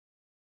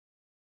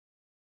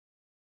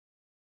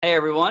Hey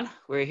everyone,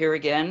 we're here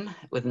again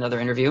with another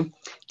interview.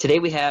 Today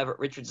we have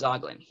Richard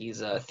Zoglin.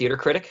 He's a theater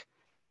critic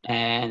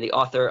and the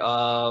author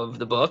of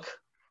the book,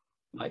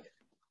 Mike,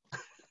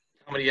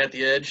 Comedy at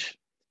the Edge.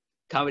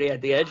 Comedy at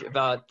the Edge,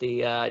 about the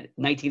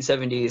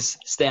 1970s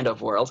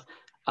stand-up world.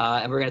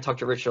 And we're going to talk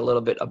to Richard a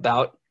little bit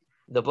about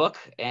the book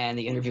and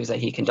the interviews that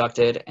he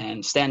conducted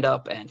and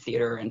stand-up and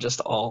theater and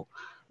just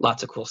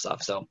lots of cool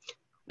stuff. So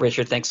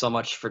Richard, thanks so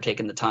much for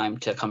taking the time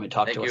to come and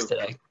talk to us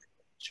today.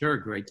 Sure,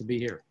 great to be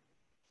here.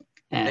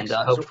 And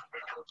I hope.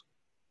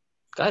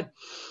 Go ahead.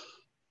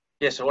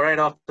 Yeah, so right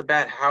off the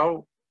bat,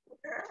 how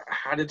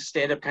did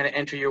stand-up kind of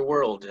enter your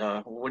world?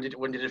 When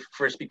did it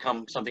first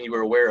become something you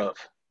were aware of?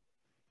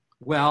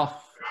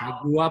 Well, I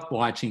grew up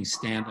watching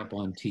stand-up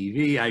on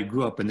TV. I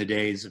grew up in the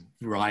days of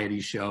variety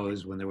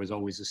shows when there was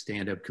always a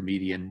stand-up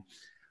comedian.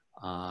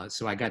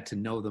 So I got to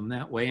know them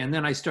that way. And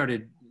then I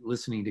started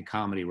listening to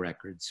comedy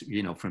records,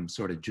 you know, from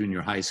sort of junior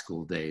high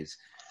school days.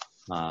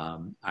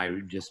 I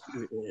just,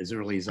 as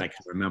early as I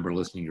can remember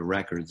listening to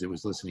records, it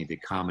was listening to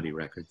comedy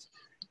records.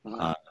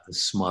 The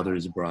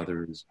Smothers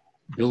Brothers,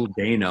 Bill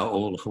Dana,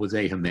 old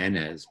Jose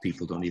Jimenez,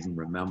 people don't even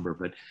remember.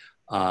 But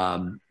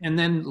and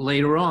then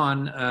later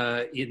on,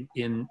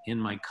 in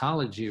my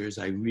college years,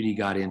 I really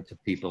got into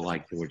people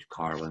like George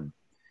Carlin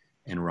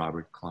and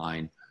Robert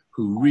Klein,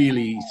 who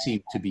really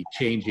seemed to be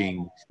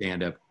changing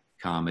stand-up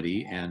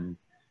comedy. And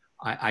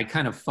I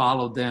kind of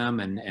followed them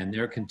and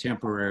their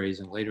contemporaries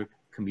and later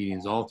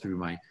comedians all through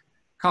my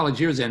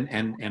college years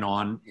and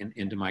on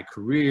into my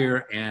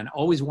career, and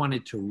always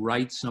wanted to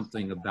write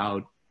something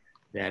about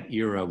that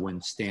era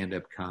when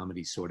stand-up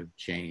comedy sort of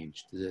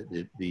changed,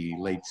 the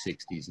late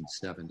 60s and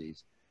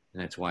 70s.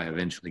 And that's why I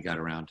eventually got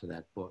around to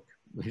that book,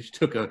 which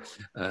took a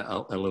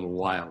little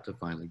while to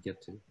finally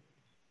get to.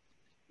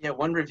 Yeah,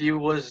 one review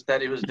was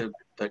that it was the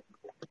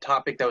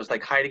topic that was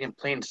like hiding in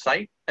plain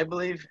sight, I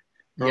believe,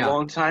 for a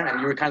long time,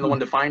 and you were kind of the one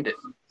to find it.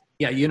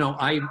 Yeah, you know,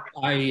 I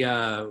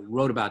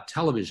wrote about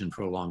television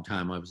for a long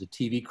time. I was a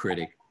TV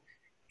critic.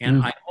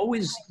 And I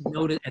always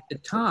noted at the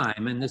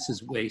time, and this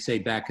is way, say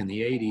back in the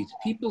 80s,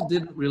 people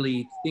didn't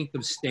really think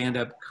of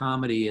stand-up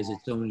comedy as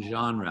its own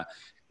genre.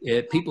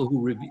 People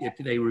who, if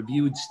they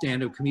reviewed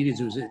stand-up comedians,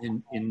 it was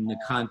in the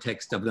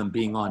context of them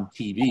being on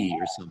TV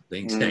or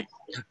something, say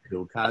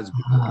Bill Cosby,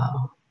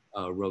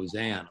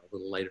 Roseanne a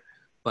little later.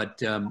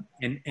 But,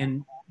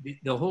 and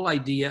the whole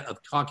idea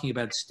of talking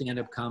about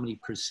stand-up comedy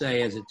per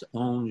se as its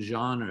own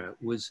genre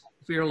was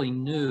fairly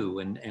new.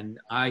 And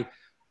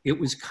it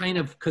was kind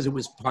of, because it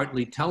was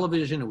partly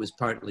television, it was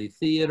partly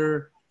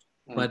theater,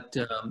 but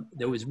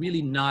there was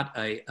really not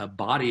a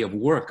body of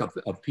work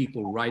of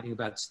people writing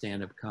about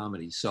stand-up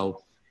comedy.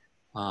 So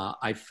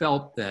I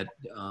felt that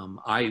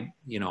I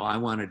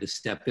wanted to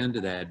step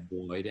into that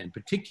void, and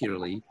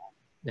particularly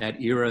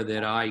that era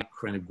that I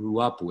kind of grew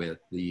up with,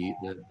 the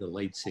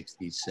late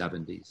 60s,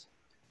 70s.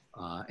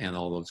 And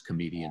all those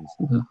comedians,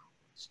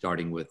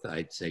 starting with,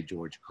 I'd say,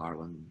 George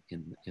Carlin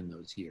in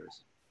those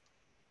years.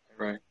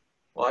 Right.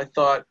 Well, I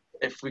thought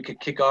if we could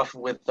kick off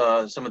with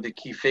some of the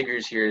key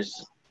figures here,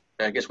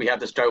 I guess we have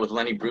to start with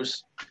Lenny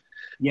Bruce.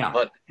 Yeah,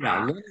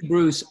 Lenny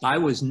Bruce, I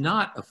was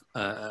not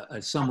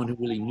someone who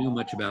really knew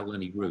much about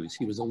Lenny Bruce.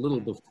 He was a little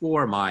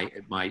before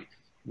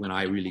when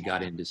I really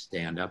got into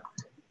stand-up.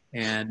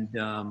 And,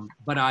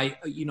 but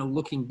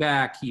looking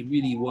back, he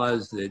really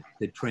was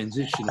the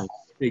transitional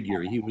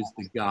figure. He was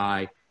the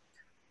guy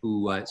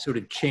who sort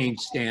of changed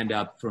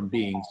stand-up from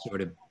being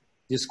sort of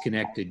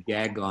disconnected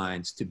gag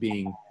lines to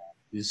being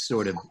this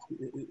sort of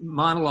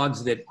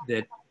monologues that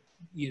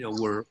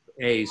were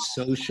a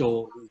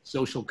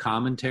social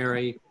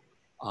commentary,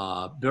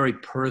 very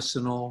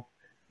personal,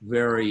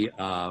 very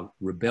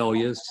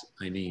rebellious.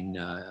 I mean,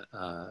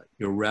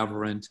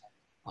 irreverent,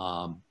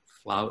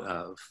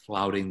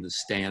 flouting the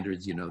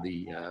standards,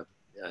 the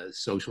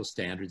social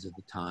standards of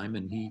the time,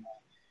 and he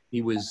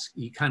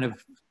kind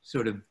of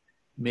sort of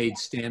made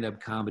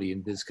stand-up comedy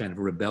in this kind of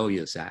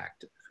rebellious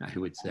act, I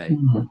would say.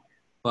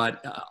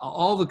 But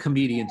all the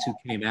comedians who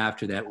came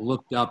after that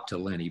looked up to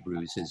Lenny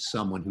Bruce as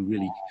someone who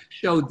really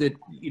showed that,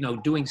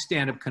 doing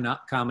stand-up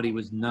comedy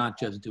was not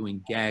just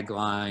doing gag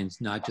lines,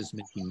 not just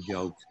making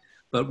jokes,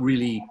 but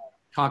really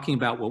talking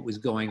about what was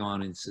going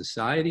on in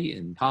society,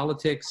 in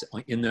politics,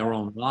 in their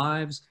own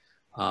lives,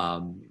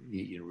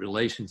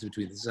 relations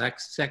between the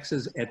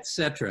sexes,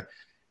 etc.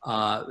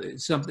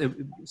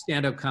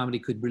 Stand-up comedy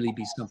could really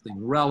be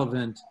something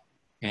relevant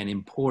and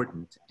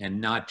important, and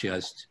not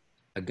just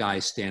a guy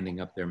standing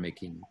up there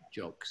making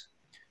jokes.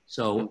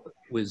 So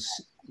it was,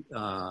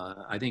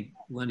 I think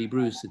Lenny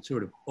Bruce had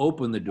sort of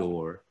opened the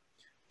door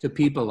to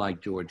people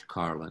like George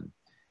Carlin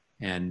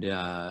and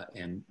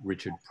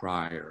Richard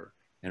Pryor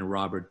and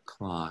Robert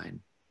Klein,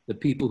 the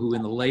people who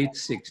in the late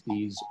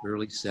 60s,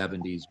 early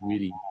 70s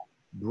really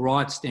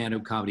brought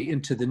stand-up comedy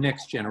into the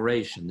next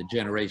generation, the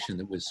generation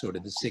that was sort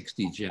of the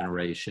 60s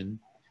generation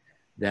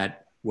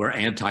that were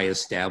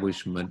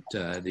anti-establishment,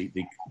 the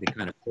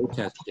kind of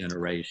protest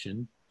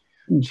generation,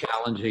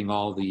 challenging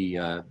all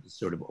the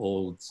sort of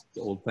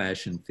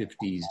old-fashioned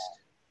 50s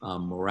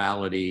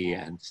morality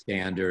and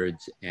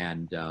standards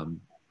and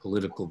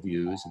political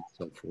views and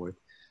so forth.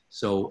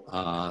 So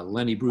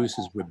Lenny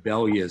Bruce's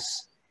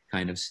rebellious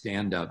kind of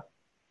stand-up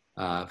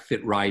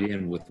fit right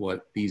in with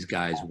what these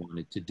guys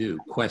wanted to do,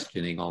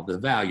 questioning all the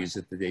values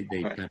that they'd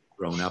kind of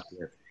grown up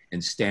with,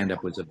 and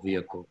stand-up was a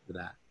vehicle for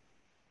that.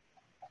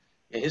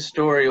 Yeah, his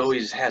story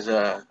always has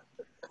a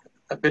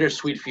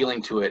bittersweet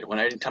feeling to it.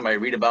 Anytime I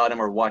read about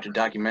him or watch a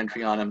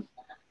documentary on him,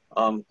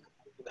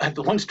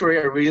 the one story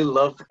I really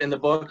love in the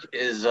book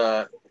is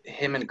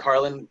him and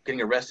Carlin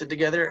getting arrested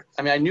together.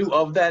 I mean, I knew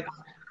of that,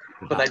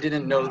 but I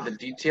didn't know the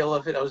detail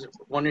of it. I was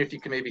wondering if you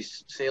could maybe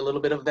say a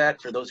little bit of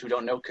that for those who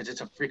don't know, because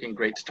it's a freaking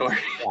great story.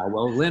 Yeah,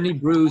 well, Lenny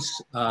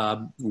Bruce,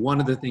 one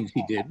of the things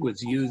he did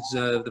was use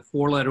the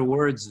four-letter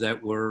words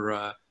that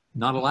were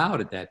not allowed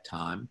at that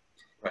time.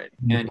 Right.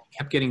 And he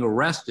kept getting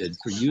arrested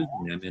for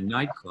using them in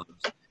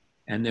nightclubs.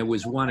 And there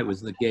was one, it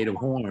was the Gate of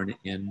Horn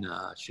in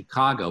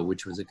Chicago,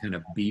 which was a kind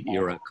of beat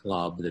era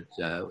club,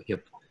 that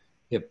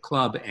hip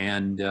club.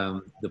 And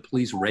the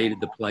police raided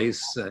the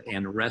place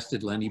and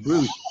arrested Lenny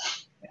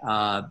Bruce.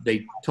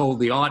 They told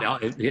the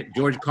audience,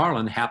 George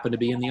Carlin happened to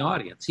be in the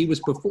audience. He was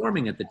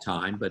performing at the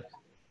time, but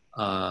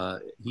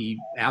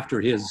after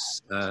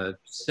his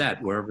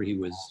set, wherever he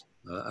was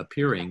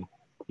appearing,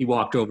 he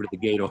walked over to the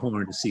Gate of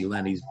Horn to see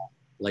Lenny's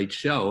late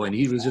show, and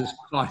he was just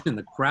caught in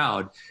the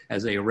crowd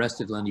as they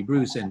arrested Lenny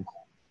Bruce, and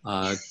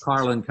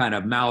Carlin kind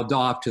of mouthed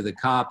off to the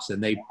cops,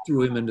 and they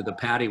threw him into the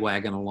paddy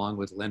wagon along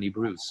with Lenny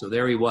Bruce. So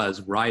there he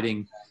was,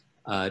 riding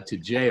to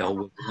jail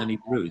with Lenny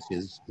Bruce,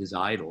 his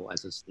idol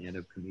as a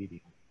stand-up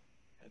comedian.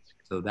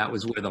 So that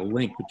was where the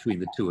link between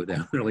the two of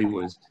them really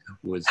was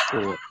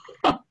for.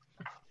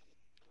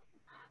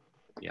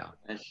 Yeah.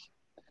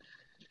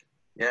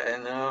 Yeah,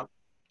 and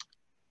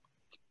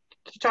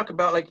could you talk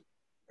about like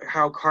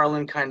how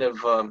Carlin kind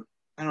of, I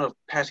don't know if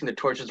passing the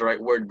torch is the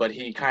right word, but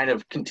he kind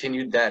of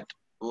continued that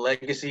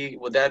legacy.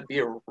 Would that be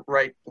a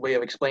right way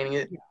of explaining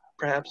it,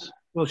 perhaps?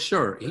 Well,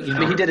 sure. I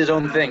mean, he did his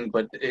own thing,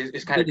 but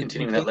is kind of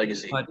continuing that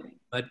legacy.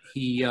 But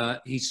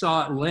he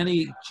saw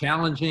Lenny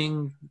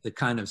challenging the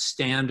kind of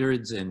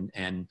standards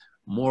and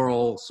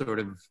moral sort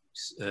of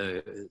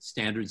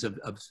standards of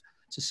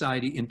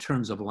society in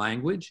terms of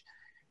language,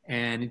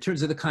 and in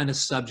terms of the kind of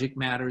subject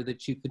matter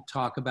that you could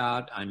talk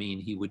about. I mean,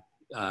 he would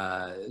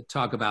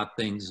talk about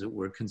things that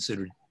were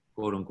considered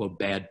quote unquote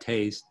bad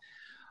taste.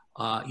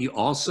 He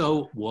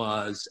also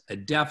was a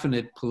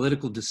definite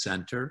political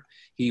dissenter.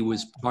 He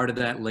was part of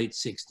that late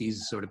 60s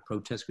sort of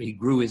protest. He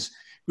grew his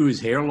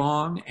hair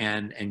long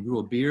and grew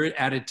a beard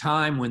at a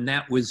time when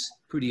that was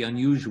pretty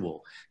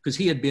unusual, because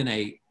he had been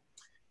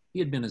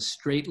a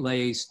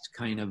straight-laced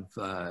kind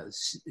of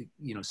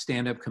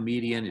stand-up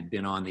comedian. Had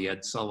been on the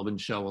Ed Sullivan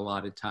Show a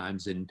lot of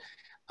times, and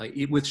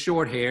with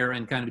short hair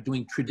and kind of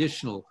doing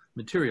traditional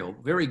material,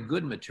 very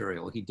good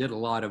material. He did a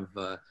lot of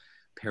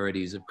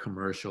parodies of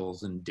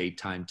commercials and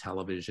daytime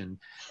television.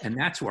 And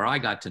that's where I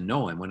got to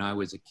know him when I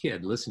was a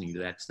kid, listening to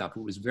that stuff.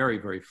 It was very,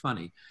 very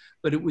funny,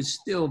 but it was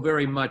still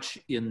very much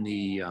in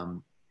the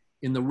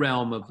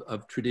realm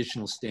of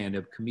traditional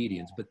stand-up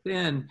comedians. But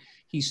then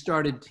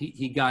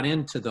he got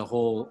into the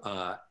whole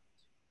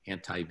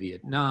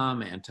anti-Vietnam,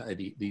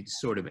 the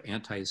sort of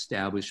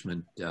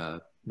anti-establishment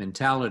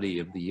mentality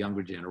of the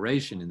younger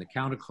generation in the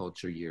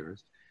counterculture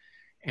years.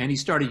 And he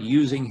started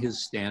using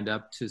his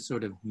stand-up to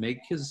sort of make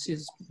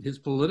his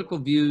political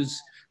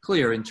views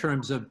clear in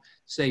terms of,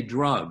 say,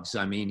 drugs.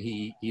 I mean,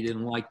 he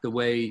didn't like the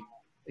way,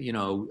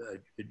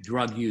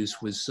 drug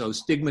use was so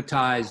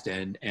stigmatized,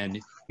 and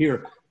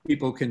here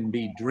people can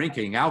be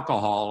drinking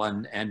alcohol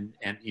and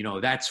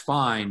that's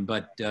fine,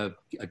 but a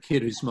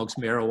kid who smokes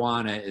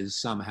marijuana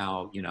is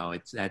somehow,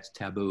 that's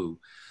taboo.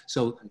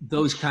 So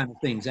those kind of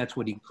things, that's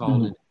what he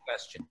called into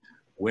question.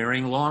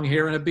 Wearing long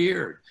hair and a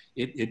beard,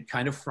 it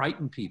kind of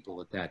frightened people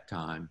at that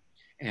time,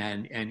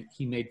 and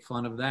he made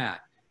fun of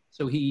that.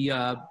 So he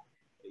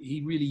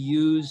really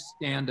used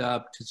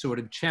stand-up to sort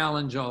of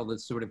challenge all the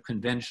sort of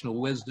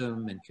conventional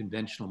wisdom and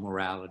conventional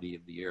morality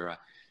of the era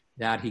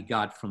that he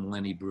got from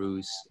Lenny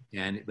Bruce,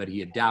 but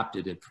he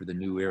adapted it for the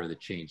new era, the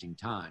changing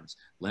times.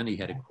 Lenny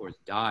had, of course,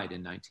 died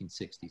in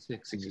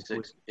 1966.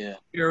 66, yeah.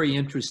 Very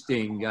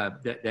interesting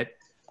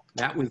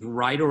that was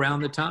right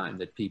around the time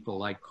that people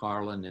like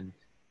Carlin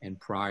and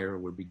Pryor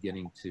were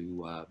beginning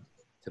to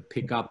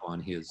pick up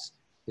on his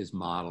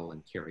model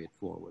and carry it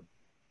forward.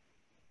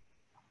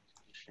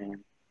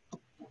 Shame.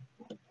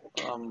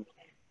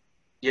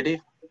 Yeah,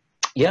 Dave?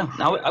 Yeah,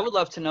 I would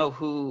love to know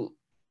who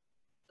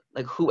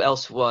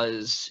else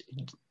was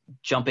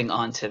jumping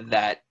onto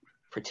that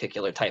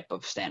particular type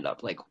of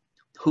stand-up? Like,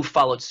 who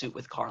followed suit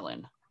with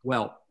Carlin?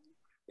 Well,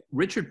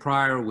 Richard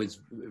Pryor was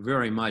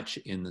very much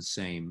in the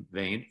same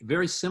vein,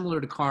 very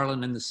similar to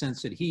Carlin in the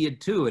sense that he had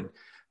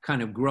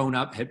kind of grown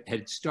up,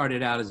 had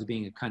started out as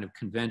being a kind of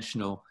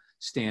conventional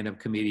stand-up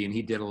comedian.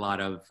 He did a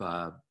lot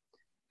of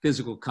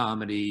physical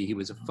comedy. He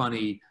was a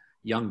funny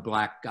young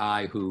black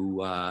guy who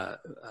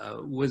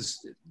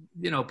was,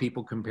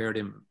 people compared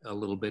him a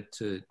little bit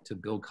to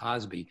Bill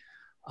Cosby.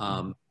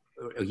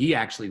 He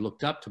actually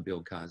looked up to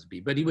Bill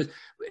Cosby, but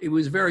it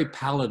was very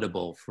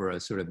palatable for a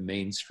sort of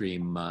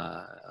mainstream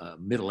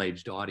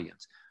middle-aged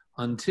audience.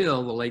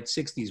 until the late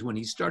 60s when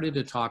he started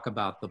to talk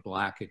about the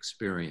Black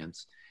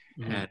experience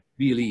and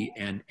really,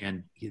 and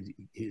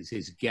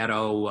his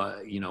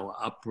ghetto, you know,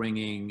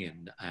 upbringing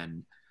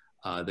and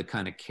the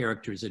kind of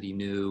characters that he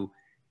knew.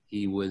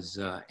 He was,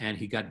 and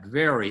he got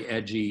very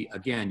edgy,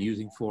 again,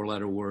 using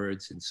four-letter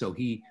words. And so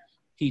he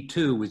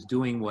too was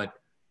doing what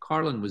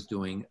Carlin was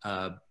doing,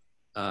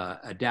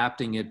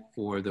 adapting it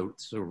for the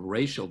sort of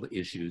racial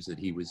issues that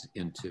he was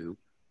into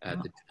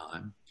at the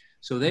time.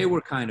 So they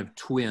were kind of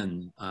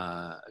twin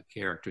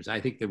characters. I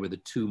think they were the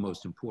two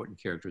most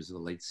important characters of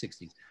the late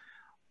 60s.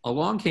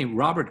 Along came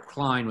Robert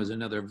Klein, was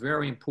another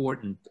very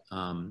important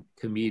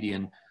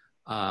comedian,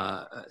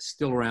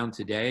 still around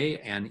today.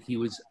 And he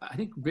was, I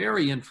think,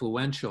 very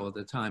influential at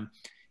the time.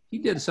 He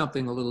did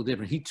something a little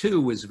different. He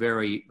too was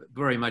very,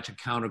 very much a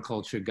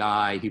counterculture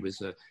guy. He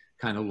was a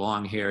kind of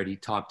long-haired. He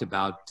talked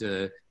about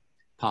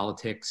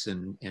politics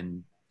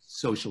and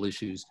social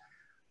issues.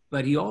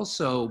 But he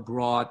also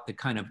brought the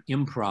kind of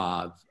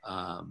improv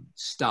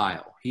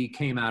style. He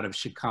came out of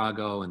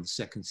Chicago and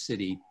Second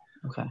City,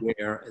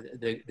 where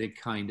the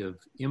kind of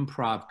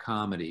improv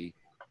comedy,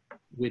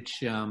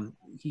 which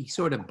he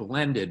sort of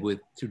blended with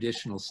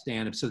traditional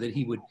stand-up, so that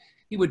he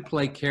would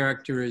play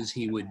characters,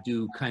 he would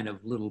do kind of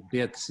little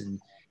bits, and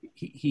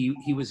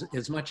he was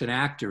as much an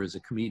actor as a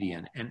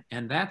comedian.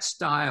 And that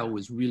style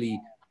was really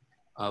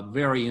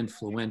very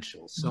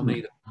influential. So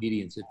many of the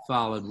comedians that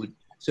followed would.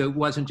 So it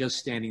wasn't just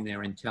standing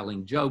there and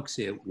telling jokes,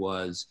 it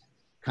was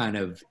kind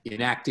of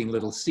enacting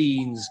little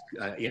scenes,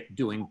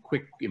 doing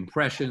quick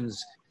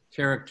impressions,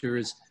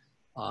 characters,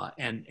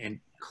 and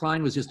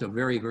Klein was just a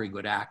very, very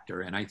good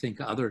actor. And I think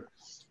the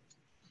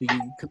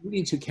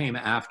comedians who came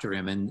after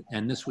him,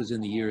 and this was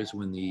in the years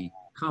when the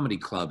comedy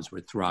clubs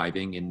were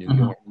thriving in New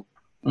York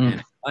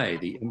and LA,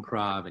 the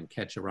Improv and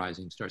Catch a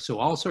Rising Star. So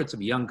all sorts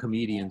of young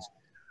comedians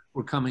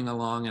were coming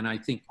along, and I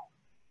think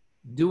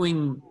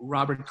doing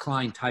Robert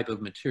Klein type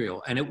of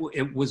material. And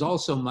it was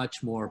also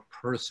much more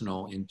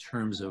personal in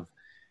terms of,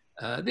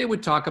 they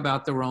would talk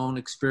about their own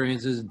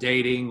experiences,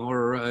 dating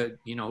or,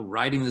 you know,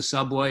 riding the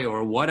subway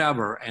or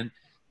whatever. And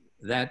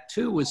that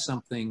too was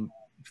something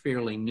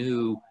fairly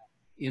new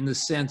in the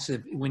sense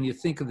of when you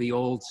think of the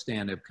old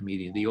stand-up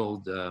comedian, the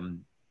old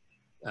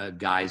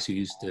guys who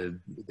used to,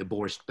 the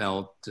Borscht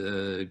Belt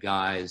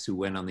guys who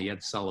went on the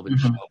Ed Sullivan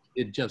show,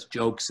 did just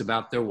jokes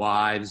about their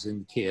wives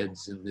and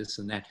kids and this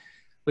and that.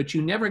 But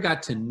you never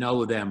got to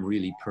know them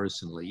really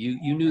personally.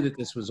 You knew that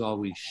this was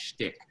always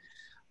shtick.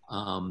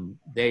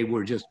 They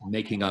were just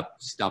making up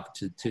stuff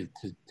to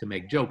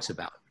make jokes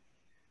about.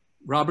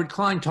 Robert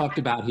Klein talked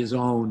about his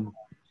own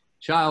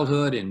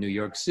childhood in New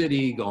York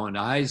City, going to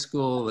high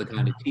school, the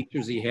kind of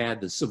teachers he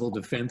had, the civil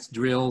defense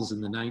drills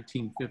in the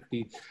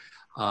 1950s.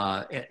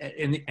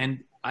 And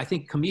I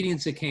think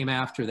comedians that came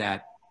after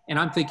that, and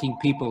I'm thinking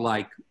people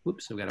like,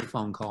 oops, I've got a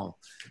phone call,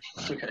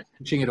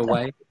 pushing it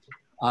away.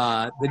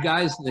 The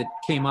guys that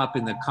came up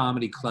in the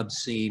comedy club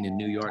scene in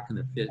New York in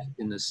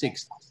the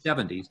 60s,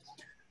 70s,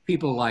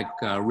 people like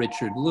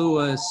Richard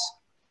Lewis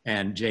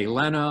and Jay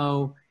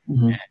Leno,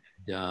 and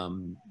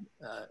you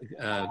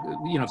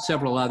know,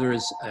 several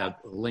others.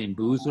 Elaine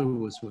Boozler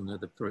was one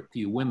of the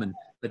few women,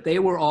 but they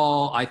were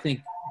all, I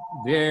think,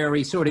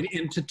 very sort of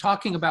into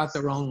talking about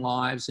their own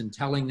lives and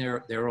telling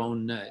their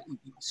own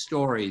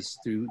stories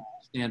through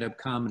stand-up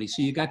comedy.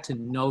 So you got to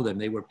know them.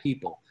 They were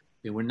people.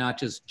 They were not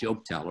just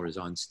joke tellers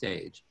on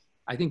stage.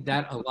 I think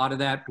that a lot of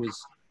that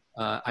was,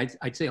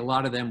 I'd say a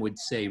lot of them would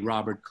say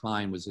Robert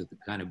Klein was the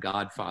kind of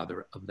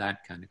godfather of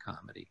that kind of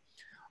comedy,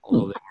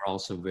 although they were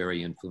also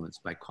very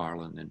influenced by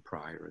Carlin and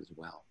Pryor as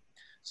well.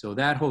 So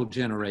that whole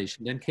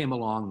generation, then came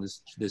along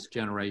this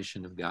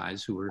generation of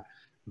guys who were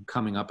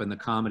coming up in the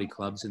comedy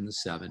clubs in the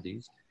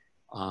 70s.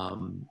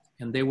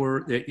 And they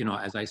were, you know,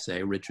 as I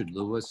say, Richard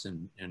Lewis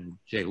and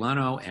Jay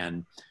Leno,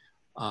 and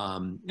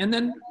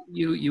then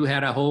you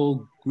had a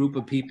whole group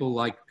of people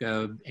like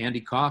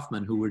Andy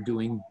Kaufman who were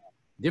doing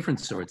different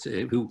sorts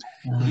of,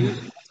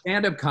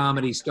 stand-up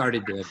comedy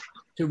started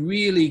to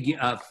really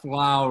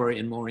flower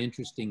in more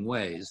interesting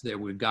ways. There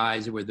were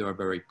guys who were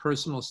very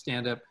personal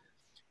stand-up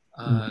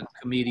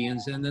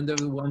comedians, and then there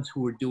were the ones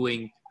who were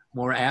doing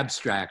more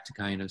abstract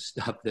kind of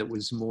stuff that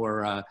was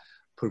more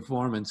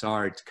performance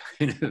art,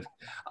 kind of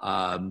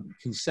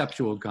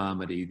conceptual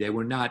comedy. They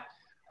were not,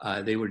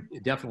 they were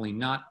definitely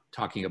not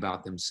talking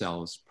about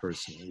themselves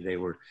personally. They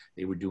were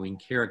doing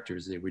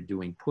characters, they were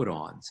doing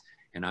put-ons.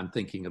 And I'm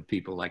thinking of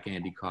people like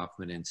Andy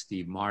Kaufman and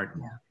Steve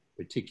Martin,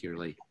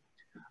 particularly.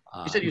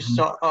 You said you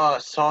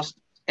saw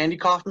Andy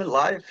Kaufman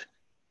live?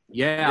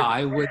 Yeah,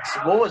 I would.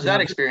 What was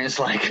that experience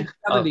like?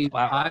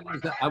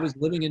 I was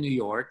living in New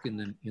York in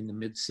the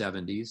mid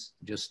 70s,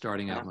 just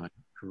starting out my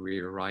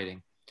career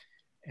writing,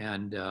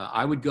 and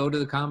I would go to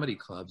the comedy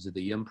clubs, at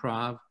the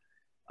Improv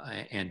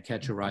and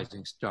Catch a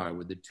Rising Star,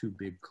 were the two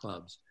big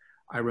clubs.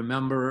 I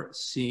remember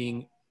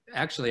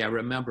I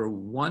remember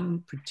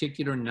one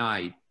particular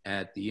night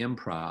at the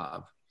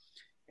Improv,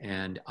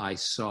 and I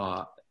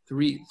saw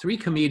three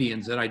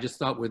comedians that I just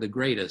thought were the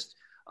greatest.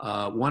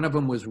 One of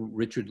them was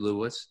Richard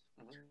Lewis.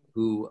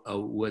 who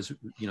was,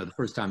 the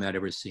first time I'd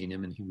ever seen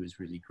him, and he was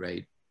really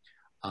great.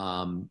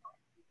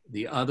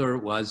 The other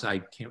was, I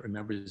can't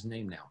remember his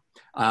name now,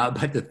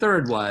 but the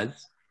third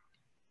was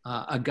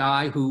a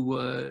guy who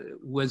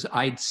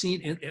I'd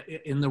seen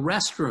in the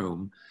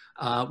restroom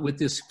with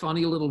this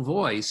funny little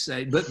voice,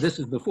 but this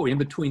is before, in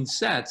between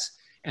sets,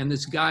 and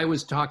this guy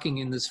was talking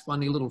in this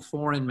funny little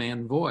foreign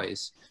man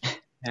voice,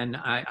 and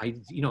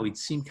it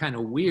seemed kind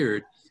of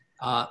weird.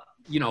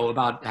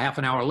 About half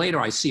an hour later,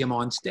 I see him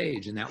on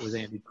stage, and that was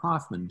Andy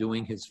Kaufman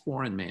doing his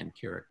foreign man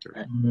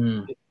character.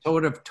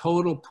 Sort of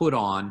total put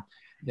on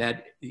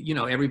that,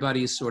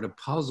 everybody's sort of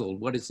puzzled.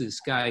 What is this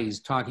guy? He's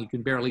talking, he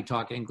can barely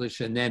talk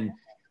English. And then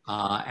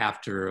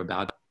after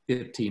about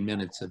 15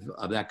 minutes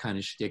of that kind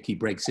of shtick, he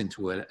breaks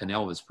into an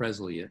Elvis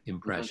Presley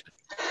impression.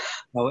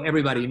 So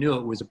everybody knew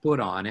it was a put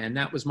on. And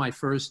that was my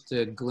first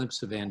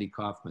glimpse of Andy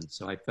Kaufman.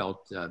 So I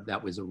felt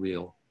that was a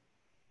real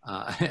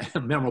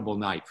memorable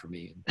night for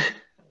me.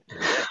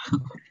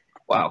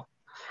 Wow.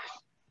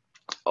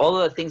 All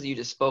the things that you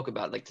just spoke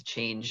about, like the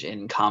change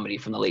in comedy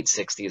from the late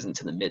 60s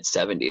into the mid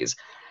 70s,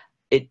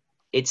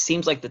 it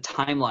seems like the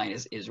timeline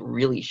is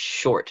really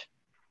short.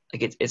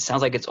 Like it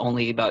sounds like it's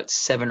only about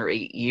 7 or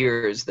 8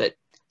 years that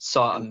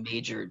saw a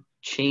major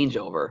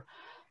changeover.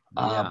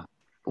 Yeah.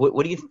 What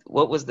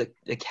was the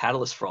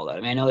catalyst for all that?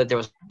 I mean, I know that there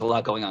was a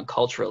lot going on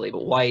culturally,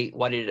 but why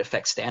did it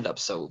affect stand-up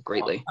so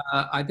greatly?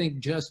 I think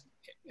just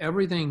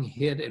everything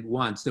hit at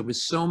once. There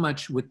was so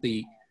much with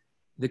the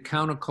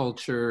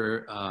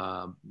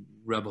counterculture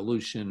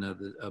revolution of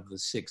the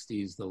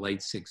 60s, the late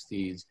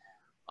 60s.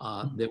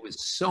 There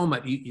was so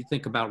much. You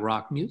think about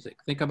rock music.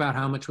 Think about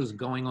how much was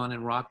going on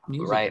in rock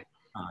music right. at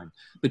the time.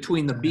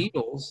 Between the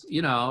Beatles,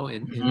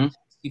 in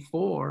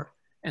 64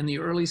 and the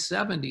early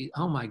 70s.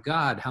 Oh my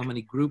God, how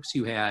many groups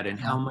you had and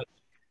how much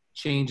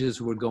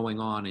changes were going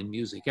on in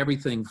music.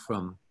 Everything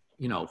from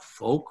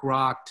folk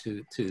rock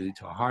to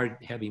hard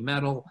heavy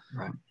metal.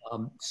 Right.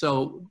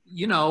 So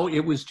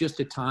it was just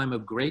a time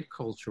of great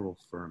cultural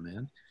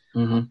ferment,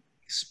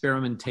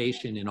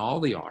 experimentation in all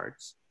the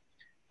arts,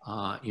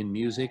 in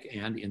music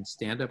and in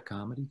stand-up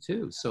comedy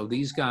too. So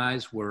these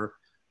guys were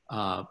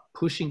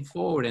pushing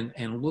forward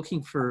and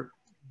looking for,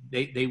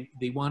 they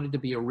wanted to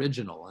be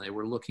original, and they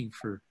were looking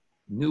for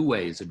new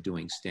ways of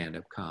doing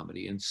stand-up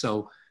comedy. And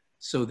so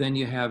then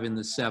you have in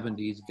the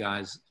 70s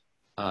guys,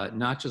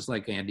 not just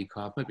like Andy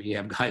Kaufman, but you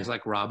have guys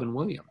like Robin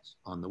Williams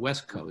on the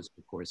West Coast,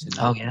 of course.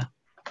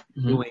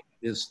 Doing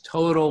this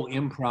total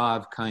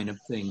improv kind of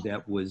thing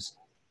that was,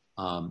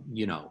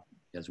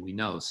 as we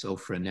know, so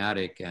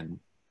frenetic and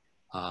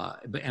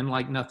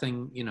like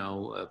nothing,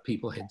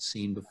 people had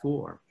seen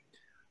before.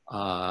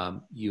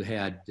 You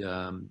had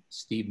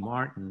Steve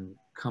Martin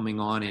coming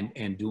on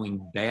and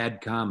doing bad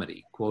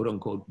comedy, quote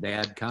unquote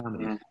bad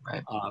comedy,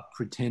 right.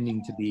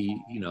 Pretending to be,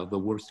 the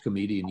worst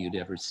comedian you'd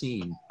ever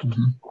seen.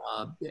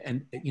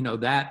 And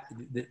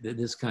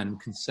this kind of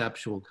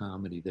conceptual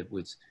comedy that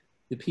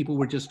people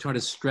were just sort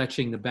of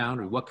stretching the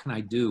boundary. What can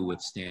I do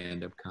with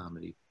stand-up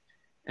comedy?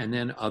 And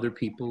then other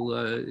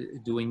people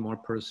doing more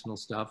personal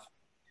stuff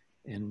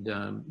and,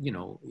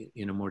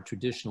 in a more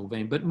traditional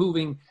vein, but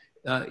moving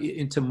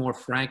into more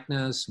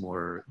frankness,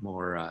 more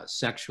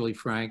sexually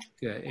frank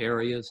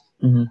areas.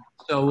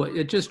 So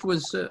it just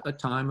was a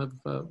time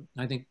of,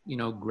 I think,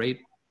 great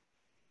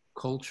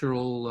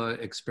cultural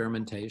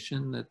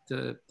experimentation,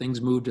 that things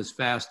moved as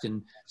fast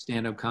in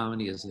stand-up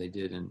comedy as they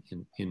did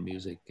in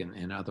music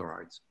and other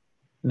arts.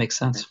 Makes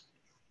sense.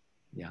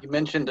 Yeah. You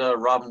mentioned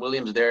Robin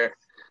Williams there.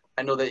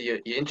 I know that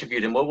you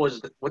interviewed him.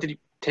 What did you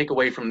take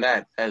away from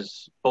that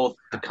as both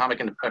a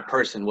comic and a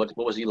person? What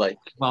was he like?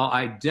 Well,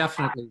 I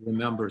definitely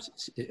remember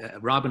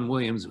Robin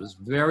Williams was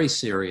very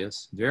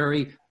serious, a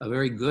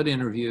very good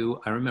interview.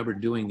 I remember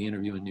doing the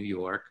interview in New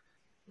York,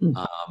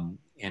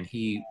 and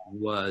he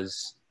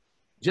was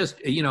just,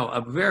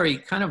 a very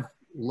kind of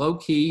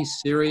low-key,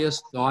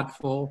 serious,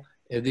 thoughtful,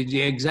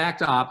 the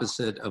exact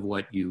opposite of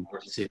what you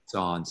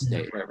saw on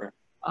stage,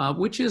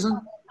 which isn't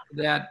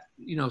that,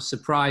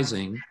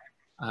 surprising.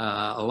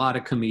 A lot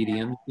of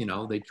comedians,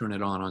 they turn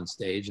it on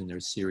stage and they're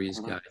serious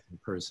guys in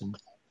person.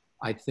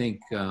 I think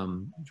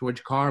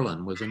George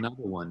Carlin was another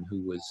one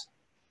who was,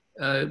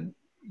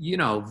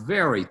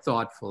 very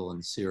thoughtful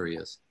and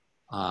serious,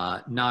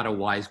 not a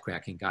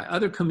wisecracking guy.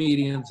 Other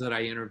comedians that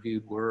I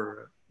interviewed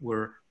were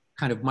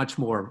kind of much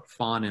more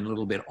fun and a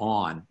little bit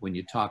on when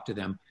you talk to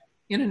them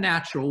in a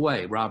natural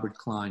way. Robert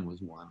Klein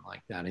was one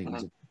like that. He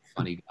was a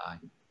funny guy.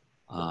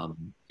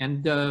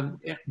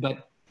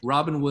 But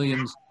Robin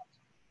Williams,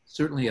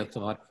 certainly a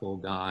thoughtful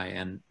guy.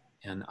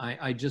 And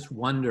I just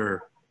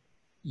wonder,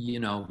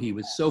 he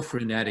was so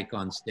frenetic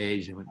on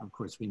stage. And of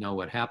course, we know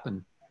what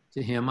happened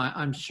to him.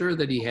 I'm sure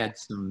that he had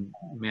some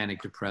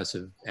manic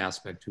depressive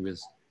aspect to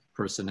his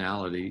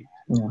personality,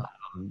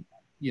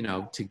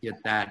 to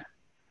get that,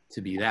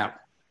 to be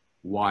that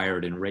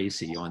wired and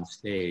racy on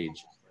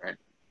stage. Right.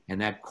 And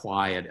that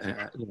quiet,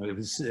 it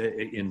was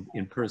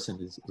in person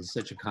is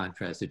such a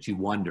contrast that you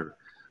wonder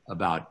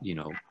about,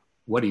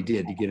 what he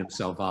did to get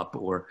himself up,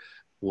 or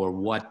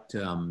what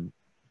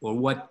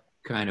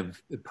kind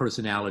of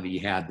personality he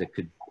had that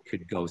could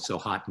could go so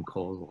hot and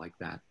cold like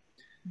that.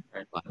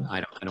 Right. But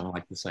I don't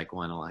like to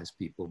psychoanalyze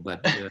people,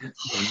 but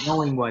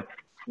knowing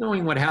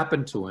what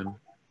happened to him,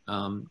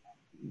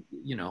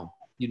 you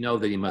know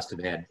that he must have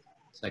had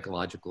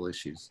psychological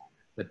issues,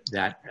 but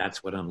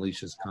that's what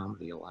unleashes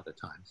comedy a lot of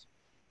times.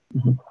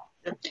 Mm-hmm.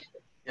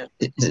 Yeah.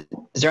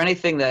 Is there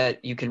anything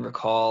that you can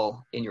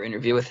recall in your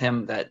interview with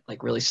him that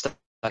like really stuck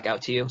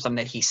out to you?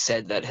 Something that he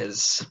said that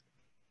has,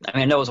 I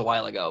mean, I know it was a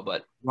while ago,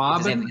 but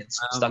Robin, anything that's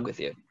stuck with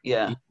you?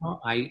 Yeah. You know,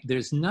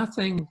 there's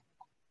nothing,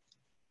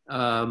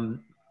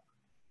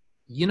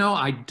 you know,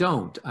 I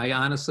don't. I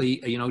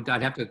honestly, you know,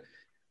 I'd have to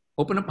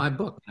open up my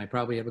book. I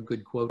probably have a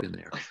good quote in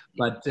there.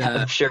 But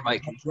I'm sure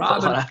Mike.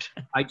 Robin,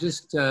 I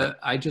just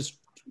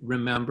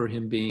remember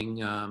him being,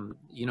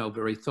 you know,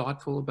 very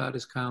thoughtful about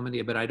his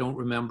comedy, but I don't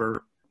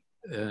remember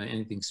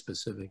anything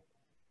specific.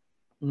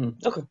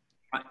 Okay.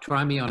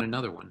 Try me on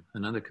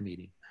another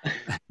comedian.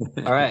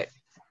 All right.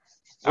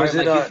 Was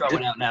it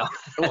throwing out now?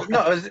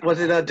 No, was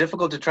it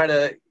difficult to try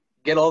to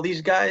get all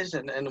these guys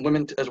and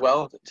women as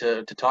well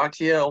to talk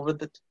to you over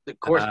the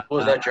course? What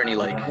was that journey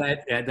like?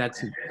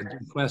 That's a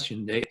good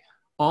question.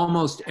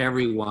 Almost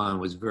everyone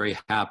was very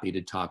happy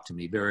to talk to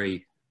me,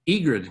 very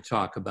eager to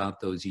talk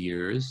about those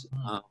years,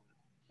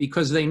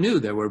 because they knew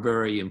they were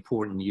very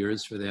important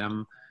years for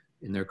them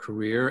in their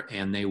career,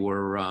 and they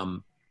were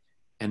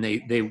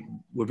they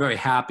were very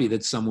happy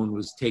that someone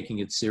was taking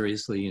it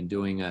seriously and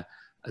doing a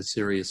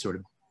serious sort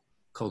of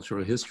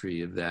cultural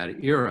history of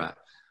that era.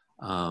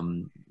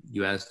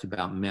 You asked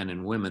about men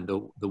and women.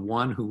 The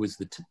one who was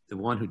the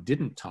one who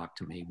didn't talk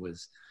to me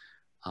was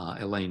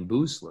Elaine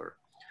Boosler,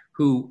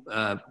 who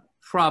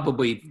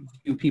probably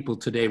few people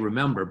today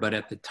remember, but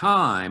at the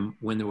time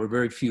when there were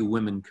very few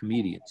women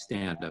comedians,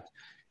 stand-ups,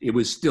 it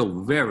was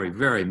still very,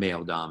 very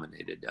male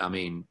dominated. I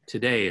mean,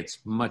 today it's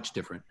much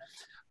different,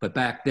 but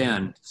back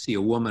then to see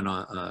a woman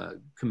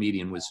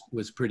comedian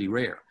was pretty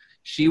rare.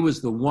 She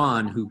was the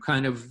one who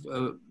kind of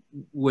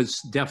was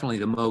definitely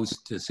the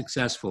most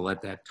successful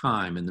at that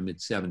time in the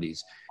mid-70s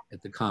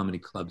at the comedy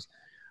clubs.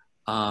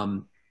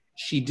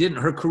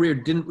 Her career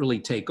didn't really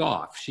take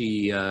off.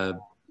 She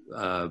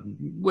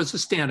was a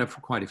stand-up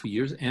for quite a few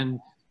years, and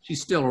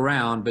she's still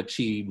around, but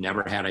she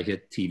never had a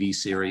hit TV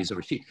series,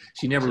 or she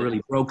never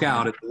really broke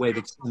out in the way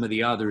that some of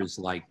the others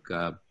like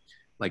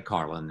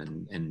Carlin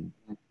and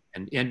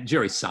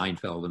Jerry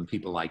Seinfeld and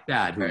people like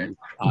that, who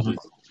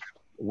obviously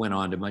went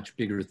on to much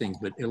bigger things.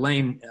 But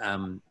Elaine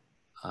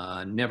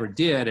never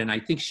did, and I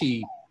think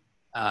she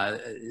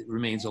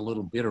remains a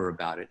little bitter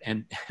about it.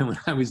 And when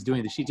I was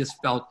doing this, she just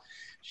felt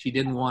she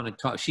didn't want to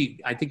talk.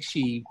 I think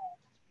she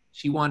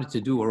wanted to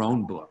do her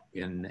own book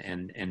and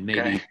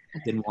maybe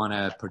didn't want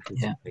to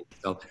participate. Yeah.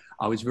 So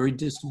I was very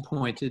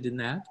disappointed in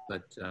that,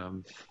 but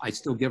I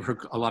still give her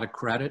a lot of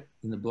credit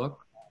in the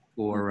book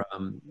for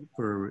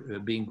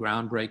being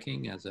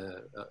groundbreaking as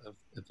a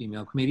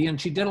female comedian.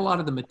 She did a lot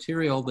of the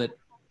material that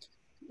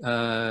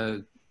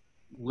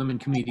women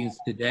comedians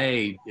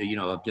today, you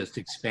know, have just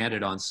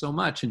expanded on so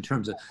much in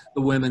terms of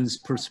the women's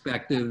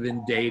perspective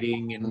in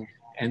dating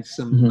and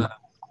some,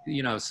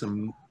 you know,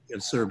 some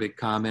acerbic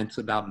comments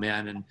about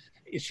men, and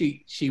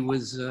she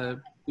was it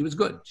was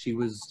good. She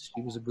was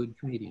a good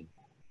comedian.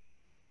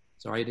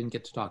 Sorry I didn't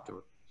get to talk to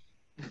her.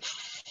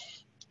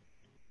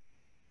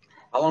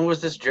 How long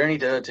was this journey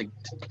to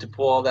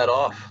pull all that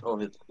off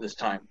over this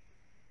time?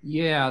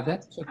 Yeah,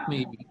 that took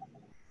me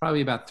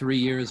probably about 3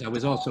 years. I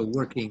was also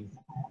working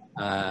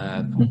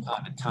on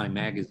Time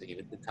magazine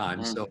at the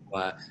time, so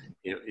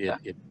you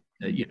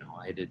know,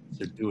 I had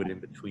to do it in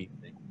between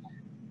things.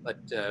 But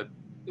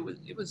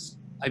it was.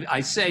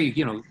 I say,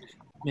 you know,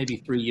 maybe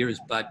 3 years,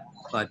 but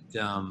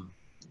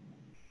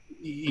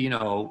you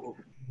know,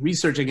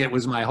 researching it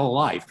was my whole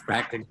life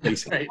practically.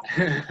 Right.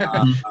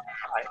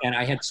 And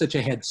I had such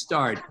a head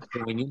start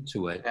going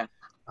into it,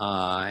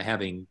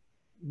 having,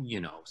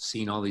 you know,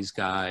 seen all these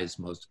guys,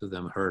 most of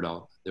them heard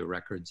all their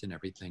records and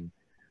everything.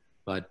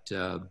 But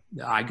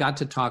I got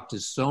to talk to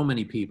so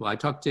many people. I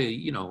talked to,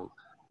 you know,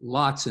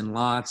 lots and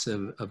lots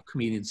of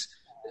comedians,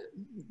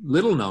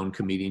 little known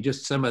comedians,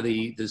 just some of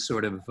the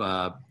sort of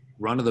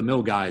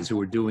run-of-the-mill guys who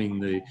were doing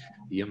the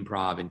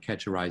improv and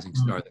Catch a Rising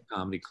Star at the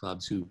comedy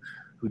clubs who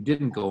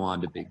didn't go on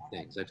to big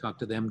things. I talked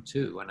to them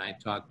too, and I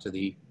talked to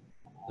the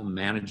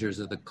managers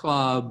of the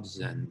clubs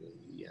and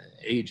the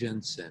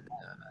agents, and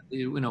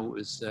you know, it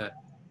was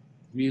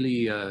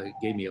really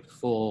gave me a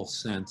full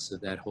sense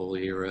of that whole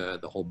era,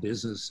 the whole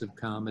business of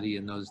comedy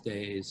in those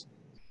days,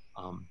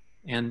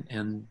 and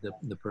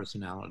the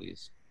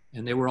personalities,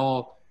 and they were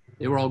all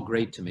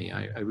great to me.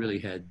 I really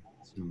had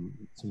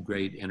some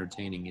great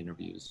entertaining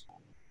interviews.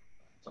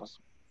 That's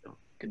awesome. So,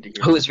 good to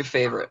hear. Who is your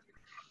favorite?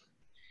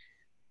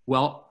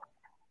 Well,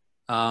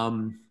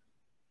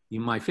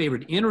 my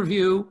favorite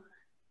interview,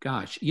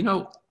 gosh, you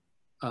know,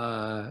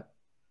 I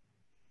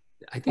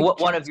think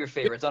one of your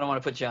favorites. I don't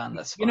want to put you on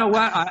this. You know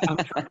what? I'm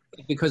trying to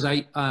think, because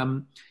I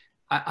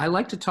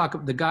like to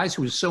talk the guys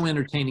who are so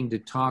entertaining to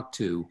talk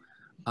to.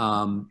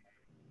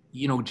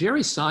 You know,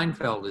 Jerry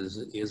Seinfeld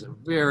is a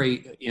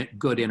very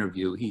good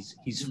interview. He's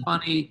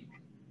funny.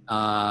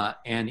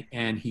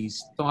 and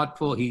he's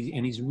thoughtful.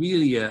 He's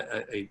really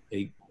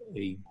a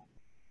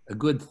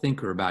good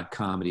thinker about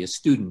comedy, a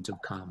student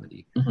of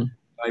comedy. Mm-hmm.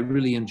 I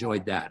really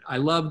enjoyed that. I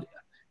loved,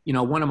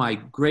 one of my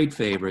great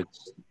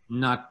favorites,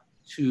 not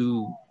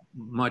too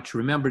much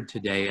remembered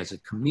today as a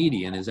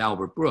comedian, is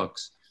Albert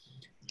Brooks.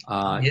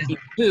 Yeah. He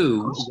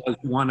too was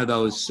one of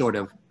those sort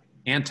of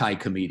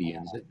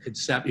anti-comedians.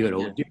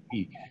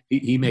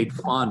 He made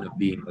fun of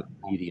being a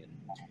comedian.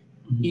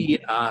 He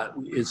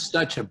is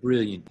such a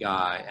brilliant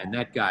guy, and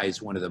that guy is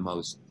one of the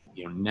most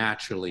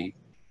naturally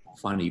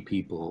funny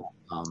people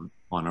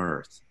on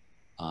earth.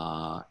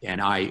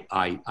 And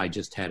I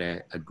just had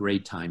a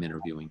great time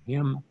interviewing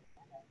him,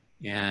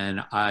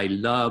 and I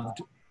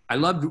loved.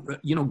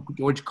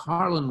 George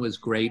Carlin was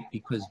great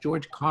because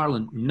George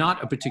Carlin,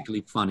 not a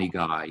particularly funny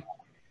guy.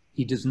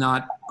 He does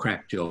not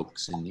crack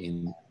jokes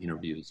in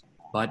interviews,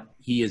 but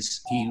he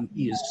is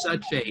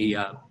such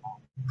a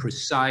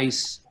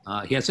precise.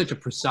 He has such a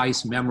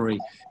precise memory,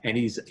 and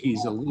he's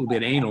a little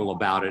bit anal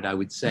about it, I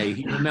would say.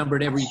 He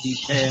remembered every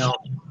detail.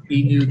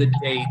 He knew the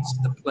dates,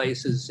 the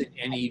places,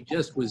 and he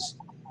just was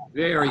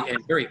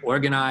very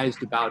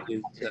organized about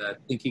his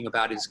thinking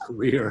about his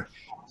career.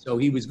 So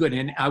he was good,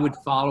 and I would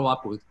follow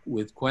up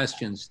with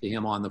questions to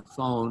him on the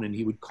phone, and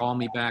he would call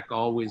me back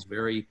always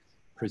very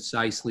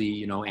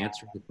precisely,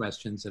 answer the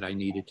questions that I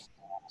needed.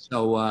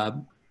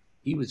 So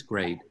he was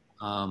great.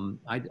 I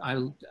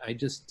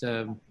just,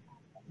 I'm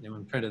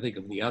trying to think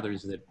of the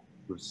others that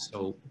were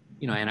so,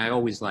 and I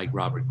always liked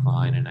Robert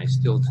Klein, and I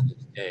still to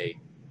this day,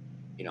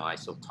 I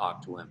still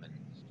talk to him, and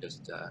he's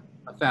just a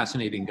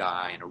fascinating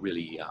guy and a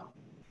really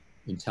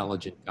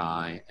intelligent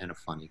guy and a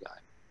funny guy.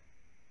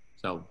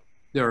 So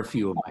there are a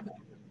few of my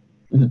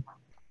favorites.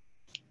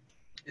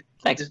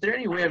 Thanks. Is there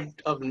any way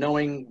of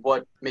knowing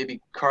what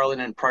maybe Carlin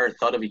and Pryor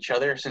thought of each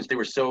other, since they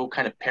were so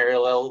kind of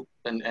parallel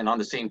and on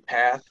the same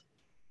path?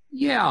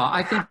 Yeah,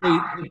 I think they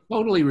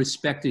totally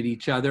respected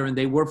each other, and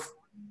they were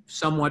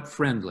somewhat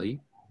friendly.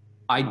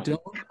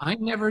 I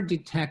never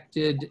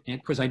detected,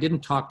 because I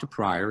didn't talk to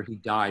Pryor. He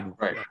died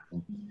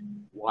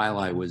while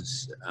I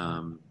was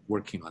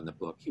working on the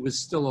book. He was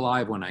still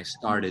alive when I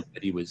started,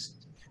 but he was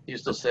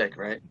still sick,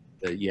 right?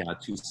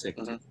 Too sick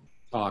to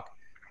talk.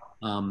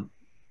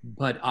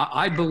 But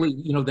I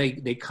believe,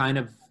 they kind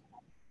of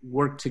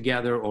worked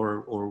together,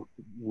 or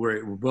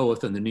were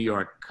both in the New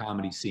York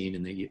comedy scene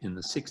in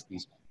the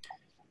 60s.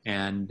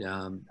 And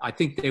I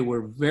think they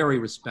were very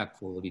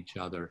respectful of each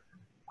other.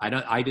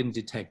 I didn't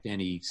detect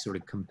any sort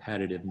of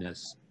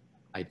competitiveness.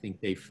 I think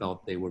they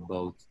felt they were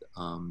both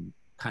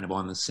kind of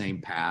on the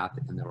same path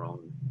in their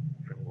own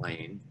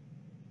lane.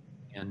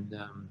 And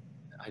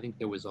I think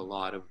there was a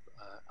lot of,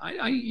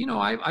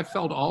 I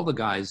felt all the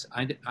guys,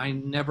 I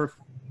never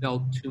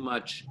felt too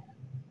much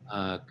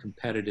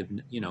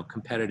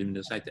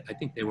competitiveness. I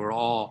think they were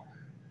all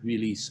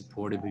really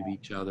supportive of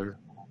each other.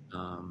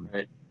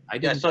 Right.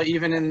 I saw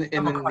even in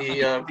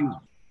the,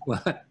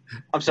 what?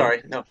 I'm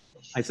sorry, no.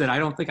 I said, I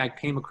don't think I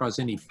came across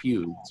any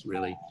feuds,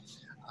 really.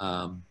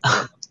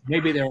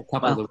 Maybe there are a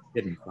couple that were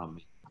hidden from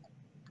me.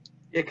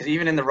 Yeah, because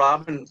even in the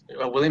Robin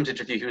Williams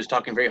interview, he was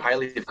talking very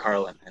highly of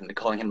Carlin and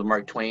calling him the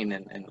Mark Twain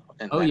and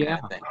oh, that yeah.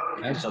 kind of thing.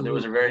 Absolutely. So there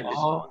was a very...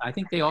 I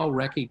think they all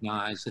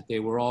recognized that they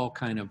were all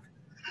kind of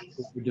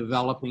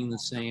developing the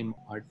same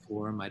art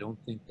form. I don't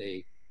think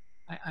they,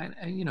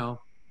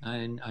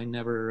 I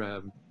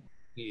never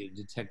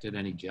detected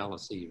any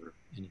jealousy or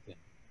anything.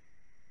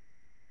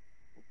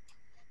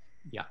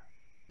 Yeah.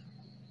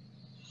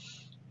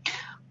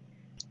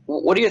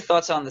 What are your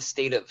thoughts on the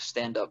state of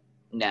stand-up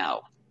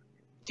now?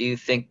 Do you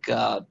think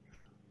the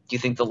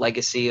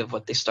legacy of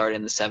what they started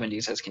in the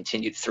 70s has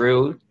continued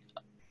through?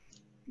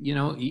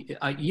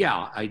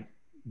 Yeah, I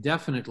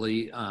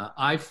definitely.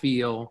 I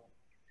feel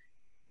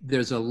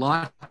there's a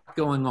lot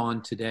going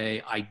on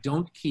today. I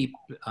don't keep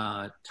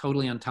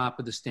totally on top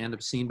of the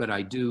stand-up scene, but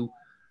I do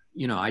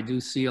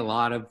see a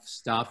lot of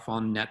stuff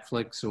on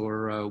Netflix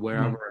or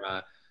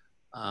wherever.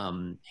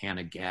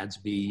 Hannah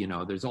Gadsby,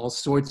 there's all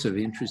sorts of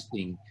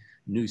interesting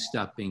new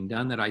stuff being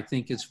done that I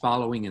think is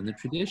following in the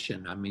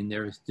tradition. I mean,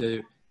 they're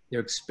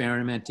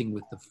experimenting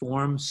with the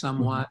form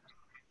somewhat.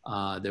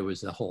 There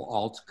was a whole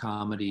alt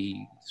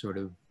comedy sort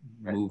of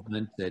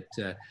movement that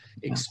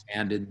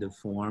expanded the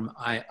form.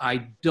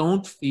 I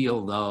don't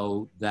feel,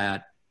 though,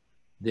 that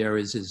there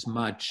is as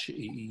much,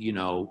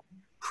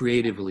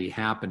 creatively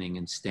happening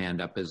in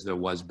stand-up as there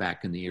was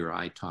back in the era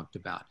I talked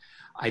about.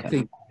 I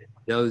think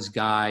those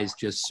guys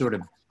just sort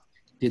of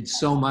did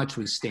so much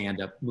with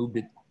stand-up, moved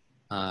it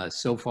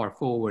so far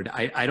forward.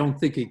 I don't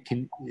think it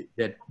can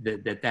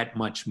that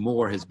much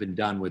more has been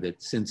done with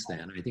it since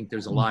then. I think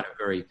there's a lot of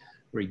very,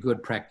 very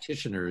good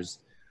practitioners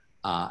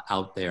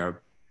out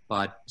there,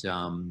 but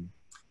and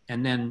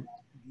then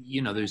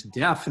there's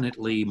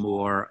definitely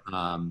more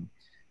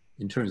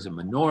in terms of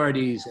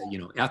minorities,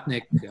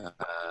 ethnic,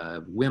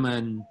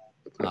 women,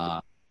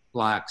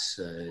 blacks,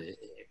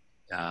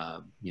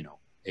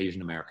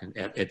 Asian American,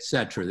 et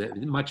cetera.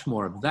 Much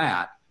more of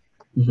that.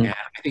 And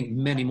I think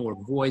many more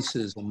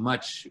voices, a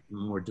much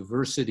more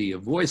diversity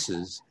of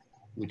voices,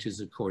 which is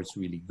of course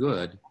really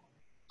good.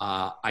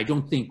 I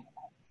don't think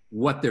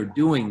what they're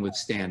doing with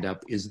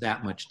stand-up is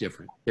that much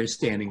different. They're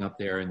standing up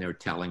there and they're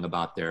telling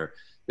about their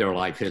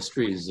life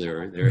histories,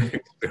 their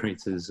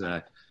experiences,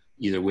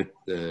 either with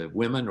the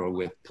women or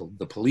with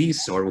the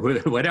police or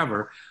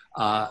whatever.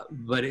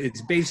 But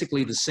it's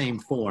basically the same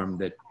form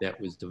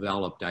that was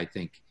developed, I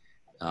think,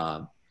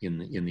 in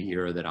the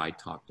era that I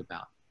talked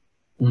about.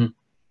 Mm-hmm.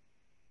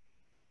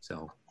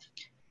 So,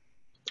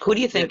 who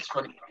do you think?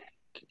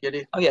 Yeah,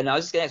 oh yeah, no, I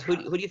was just gonna ask, who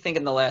do you think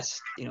in the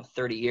last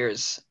 30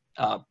 years,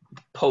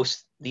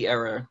 post the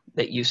era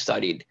that you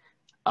studied,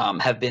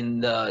 have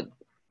been the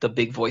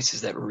big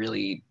voices that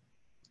really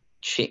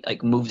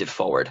like moved it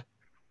forward,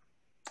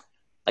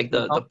 like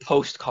the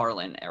post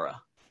Carlin era?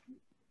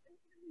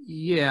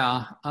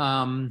 Yeah,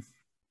 I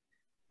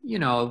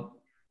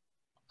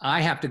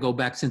have to go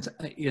back since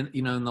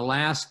in the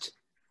last.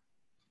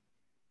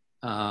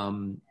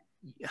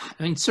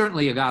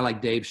 Certainly a guy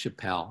like Dave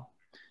Chappelle.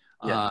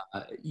 Yeah.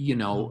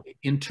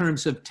 In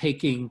terms of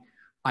taking,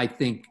 I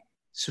think,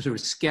 sort of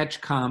sketch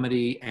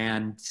comedy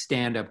and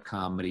stand-up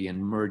comedy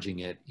and merging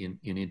it in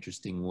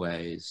interesting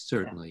ways,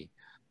 certainly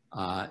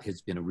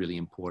has been a really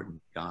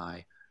important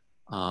guy.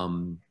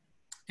 And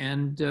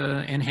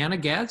Hannah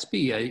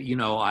Gadsby,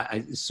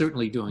 I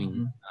certainly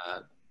doing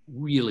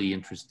really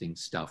interesting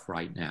stuff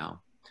right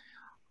now.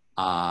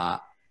 I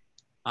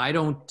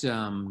don't,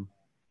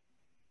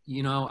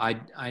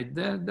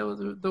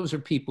 those are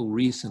people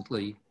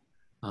recently.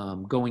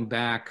 Going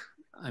back,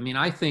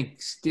 I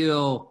think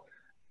still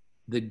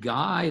the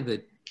guy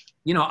that,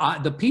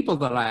 the people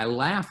that I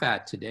laugh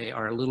at today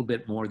are a little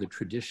bit more the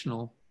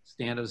traditional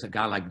stand-ups. A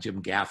guy like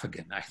Jim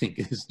Gaffigan, I think,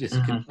 is just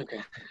a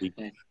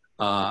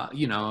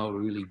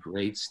really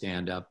great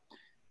stand-up.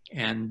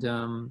 And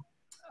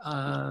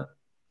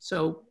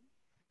so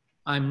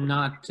I'm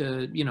not,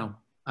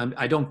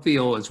 I don't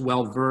feel as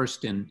well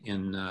versed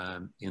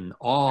in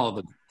all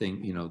the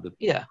thing,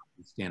 the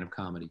stand-up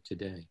comedy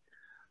today.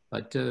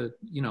 But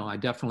I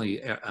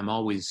definitely, I'm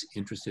always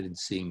interested in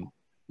seeing,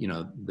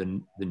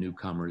 the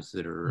newcomers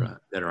that are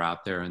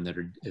out there and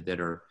that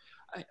are,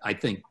 I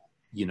think,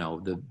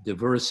 the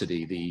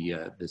diversity,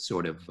 the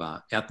sort of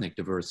ethnic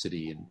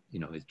diversity, and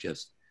is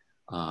just,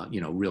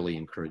 really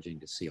encouraging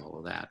to see all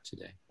of that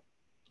today.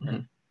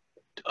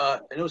 I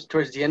know it's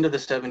towards the end of the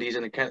 70s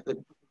and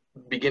the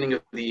beginning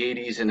of the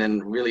 80s, and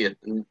then really at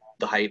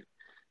the height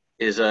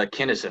is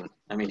Kinison.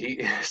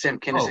 Sam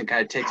Kinison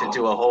kind of takes it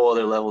to a whole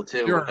other level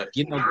too. Sure.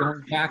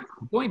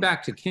 Going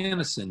back to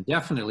Kinison,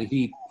 definitely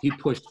he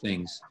pushed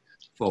things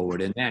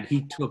forward, and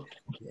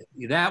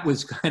that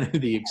was kind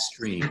of the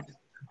extreme.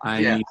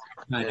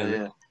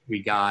 The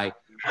guy,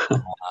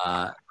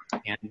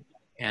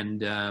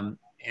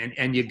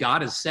 and you got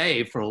to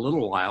say, for a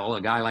little while,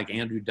 a guy like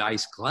Andrew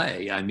Dice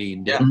Clay. Around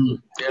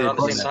the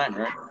same time,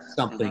 right?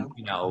 Something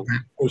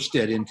pushed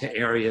it into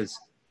areas,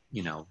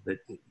 that.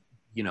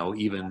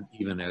 Even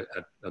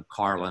a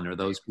Carlin or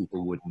those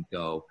people wouldn't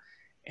go.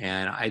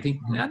 And I think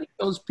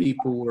those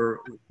people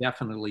were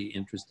definitely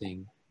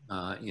interesting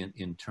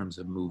in terms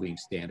of moving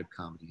stand-up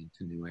comedy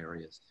into new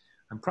areas.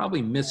 I'm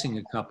probably missing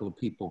a couple of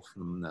people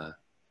from the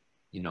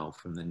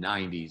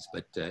 90s,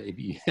 but I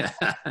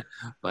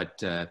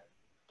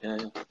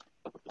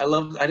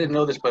didn't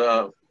know this,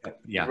 but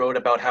he wrote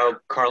about how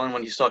Carlin,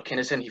 when he saw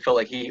Kinison, he felt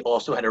like he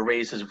also had to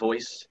raise his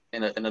voice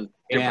in a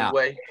different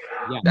way.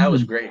 Yeah. That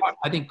was great.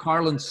 I think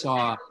Carlin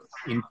saw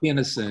in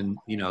Kinison,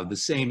 the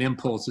same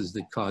impulses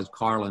that caused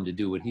Carlin to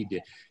do what he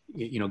did.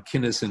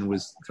 Kinison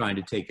was trying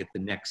to take it the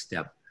next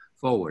step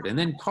forward. And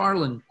then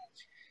Carlin,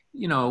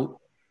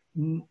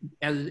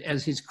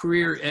 as his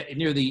career, in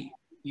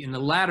the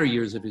latter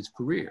years of his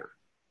career,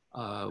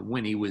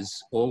 when he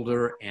was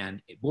older,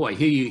 and boy,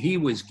 he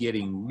was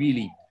getting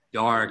really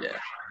dark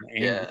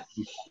and angry,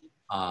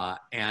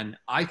 and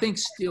I think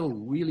still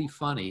really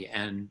funny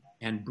and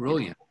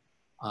brilliant.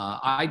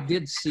 I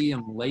did see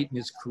him late in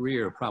his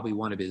career, probably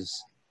one of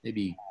his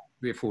maybe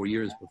 3 or 4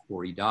 years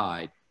before he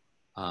died,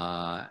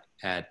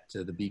 at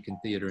the Beacon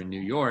Theater in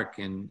New York,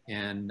 and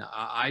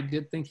I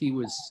did think he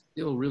was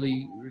still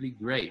really, really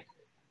great.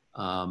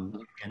 And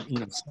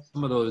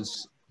some of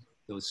those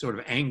sort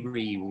of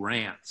angry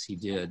rants he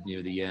did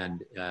near the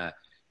end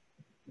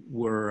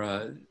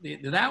were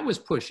that was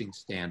pushing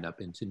stand-up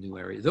into new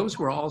areas. Those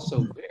were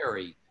also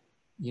very,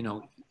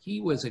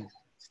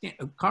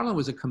 Carlin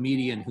was a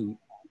comedian who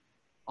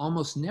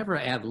almost never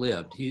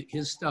ad-libbed.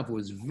 His stuff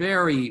was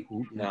very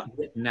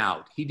written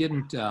out. He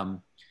didn't,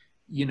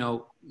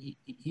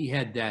 he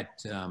had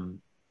that,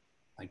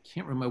 I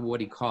can't remember what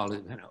he called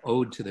it, an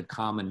ode to the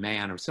common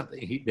man or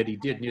something that he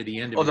did near the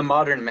end of it. The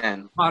Modern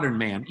Man. Modern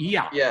Man,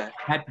 yeah. Yeah.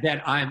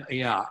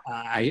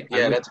 I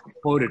that's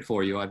quoted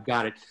for you. I've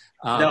got it.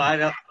 No, I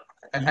know.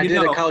 I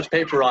did a college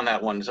paper on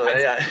that one, so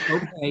yeah.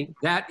 Okay,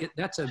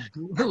 that's a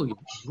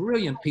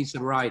brilliant piece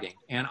of writing,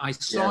 and I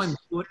saw him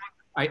do it.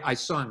 I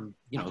saw him,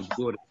 do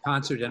it at a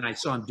concert, and I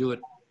saw him do it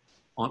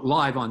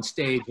live on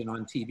stage and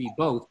on TV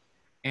both.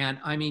 And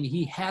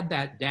he had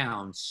that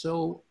down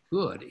so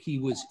good. He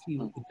was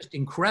just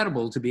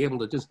incredible to be able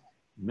to just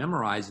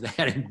memorize that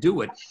and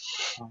do it.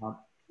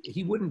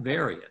 he wouldn't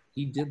vary it.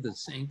 He did the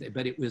same thing,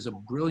 but it was a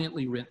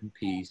brilliantly written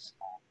piece.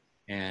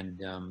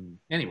 And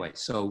anyway,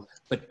 so,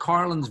 but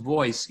Carlin's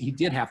voice, he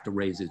did have to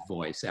raise his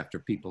voice after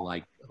people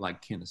like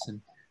Kinison,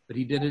 but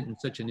he did it in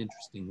such an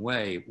interesting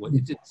way.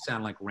 It didn't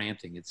sound like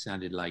ranting. It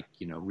sounded like,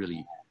 you know,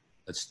 really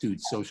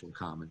astute social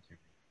commentary.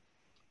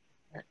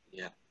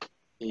 Yeah.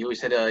 He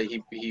always said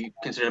he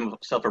considered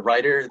himself a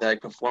writer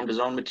that performed his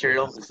own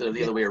material instead of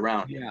the other way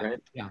around, yeah, right?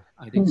 Yeah,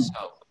 I think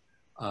so.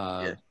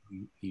 Yeah.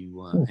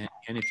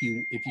 And if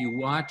you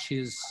watch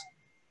his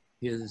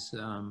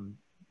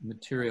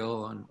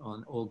material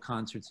on old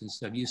concerts and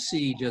stuff, you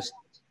see just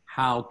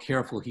how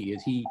careful he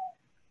is.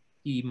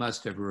 He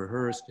must have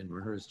rehearsed and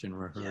rehearsed and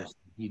rehearsed.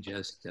 Yeah. He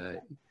just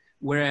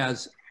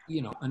whereas,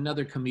 you know,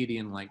 another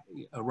comedian like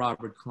a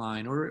Robert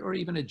Klein or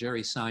even a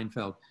Jerry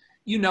Seinfeld,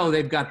 you know,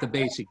 they've got the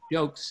basic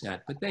joke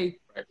set, but they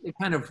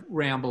kind of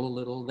ramble a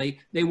little.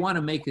 They want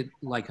to make it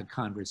like a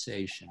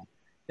conversation.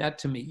 That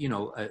to me, you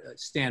know,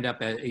 stand up,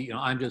 you know,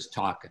 I'm just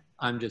talking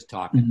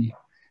to you.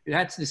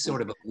 That's the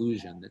sort of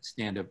illusion that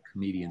stand-up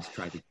comedians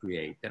try to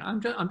create. That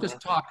I'm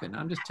just talking.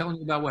 I'm just telling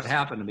you about what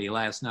happened to me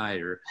last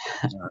night or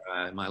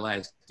my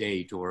last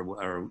date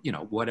or you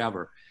know,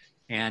 whatever.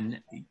 And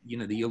you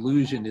know, the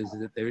illusion is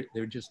that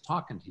they're just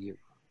talking to you.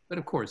 But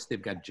of course,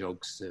 they've got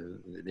jokes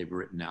that they've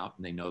written out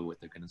and they know what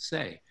they're going to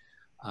say.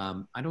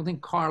 I don't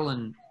think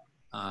Carlin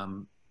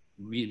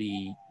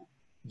really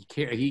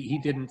cared. He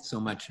didn't so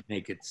much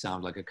make it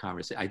sound like a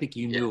conversation. I think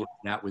you knew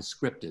that was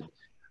scripted.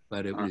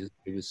 But it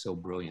was so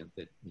brilliant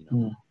that, you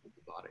know,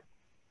 bought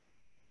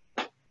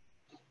it.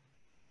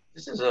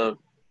 This is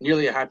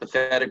nearly a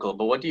hypothetical,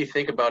 but what do you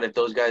think about if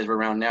those guys were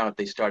around now, if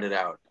they started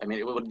out? I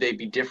mean, would they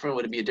be different?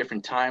 Would it be a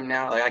different time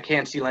now? Like, I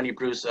can't see Lenny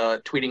Bruce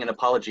tweeting an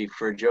apology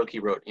for a joke he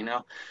wrote, you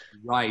know?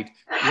 Right.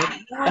 Well,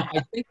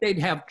 I think they'd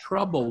have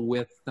trouble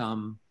with,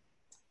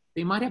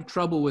 they might have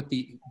trouble with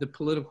the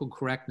political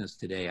correctness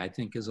today, I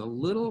think is a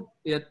little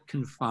bit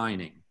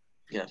confining.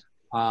 Yes.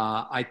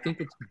 I think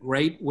it's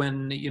great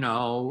when, you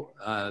know,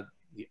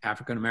 the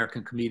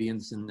African-American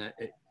comedians and the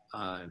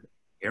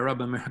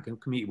Arab-American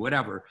comedian,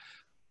 whatever.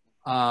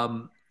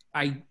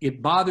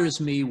 It bothers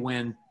me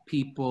when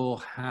people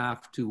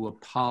have to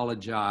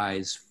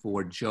apologize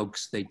for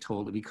jokes they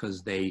told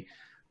because they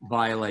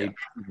violate,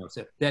 you know,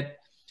 that,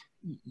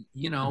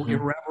 you know,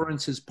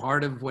 irreverence is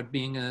part of what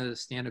being a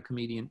stand-up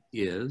comedian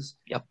is.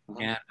 Yep.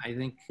 And I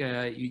think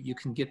you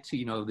can get to,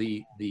 you know, the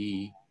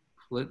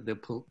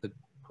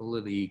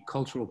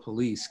cultural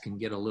police can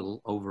get a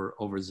little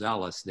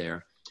overzealous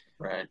there.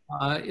 Right.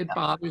 It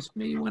bothers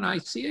me when I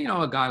see, you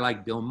know, a guy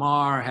like Bill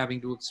Maher having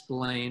to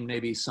explain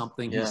maybe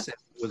something he said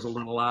was a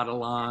little out of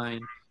line.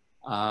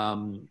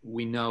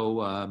 We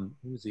know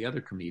who was the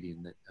other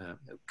comedian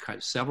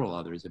that several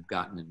others have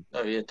gotten in.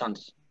 Oh yeah,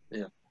 tons.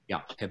 Yeah.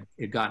 Yeah,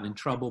 have gotten in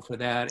trouble for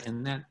that,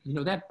 and that, you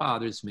know, that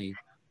bothers me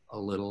a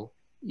little.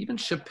 Even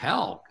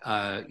Chappelle,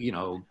 you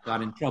know,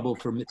 got in trouble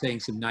for saying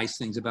some nice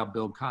things about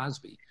Bill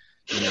Cosby.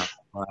 You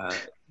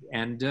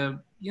know,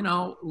 you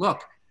know,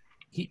 look,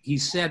 he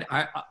said,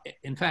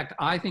 in fact,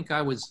 I think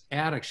I was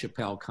at a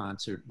Chappelle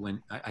concert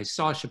when I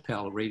saw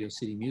Chappelle at Radio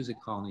City Music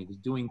Hall, and he was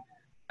doing,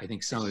 I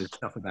think, some of his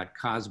stuff about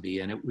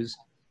Cosby, and it was,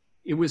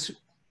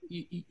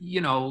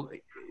 you know,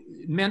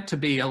 meant to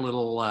be a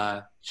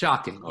little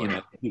shocking, you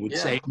know, he would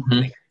say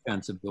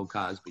offense of Bill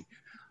Cosby.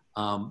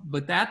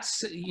 But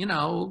that's, you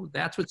know,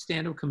 that's what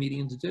stand-up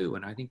comedians do,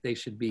 and I think they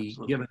should be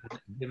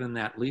given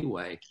that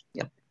leeway.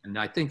 Yep. And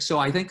I think so.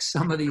 I think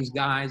some of these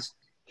guys,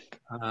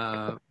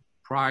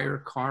 Pryor,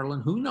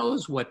 Carlin, who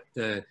knows what,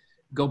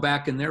 go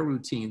back in their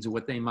routines or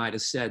what they might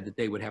have said that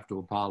they would have to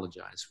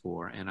apologize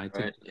for. And I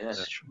think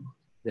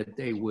that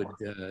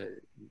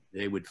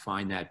they would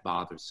find that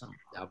bothersome.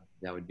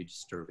 That would be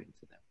disturbing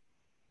to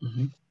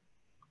them.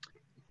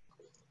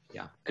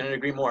 Yeah. Couldn't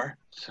agree more.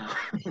 So.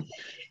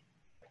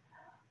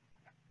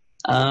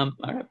 All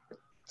right.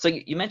 So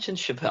you mentioned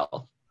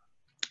Chappelle,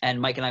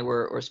 and Mike and I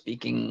were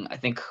speaking, I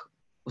think,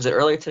 was it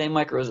earlier today,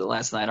 Mike, or was it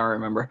last night? I don't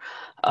remember.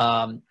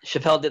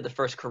 Chappelle did the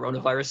first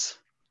coronavirus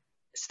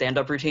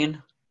stand-up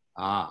routine.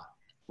 Ah,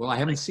 well, I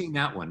haven't seen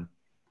that one.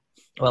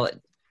 Well, it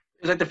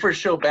was like the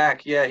first show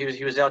back. Yeah,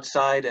 he was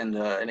outside and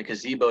in a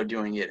gazebo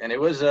doing it, and it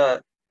was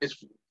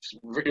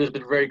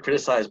been very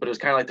criticized, but it was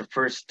kind of like the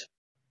first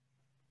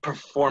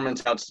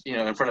performance out, you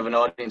know, in front of an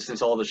audience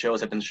since all the shows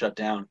have been shut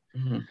down.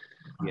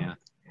 Yeah.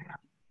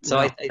 So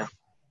I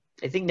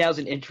think now's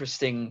an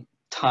interesting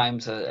time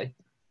to.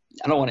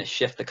 I don't want to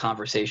shift the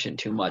conversation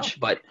too much,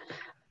 but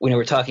when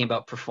we're talking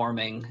about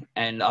performing,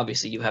 and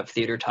obviously you have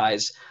theater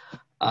ties,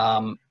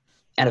 and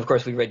of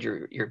course we read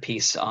your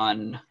piece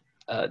on,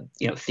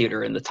 you know,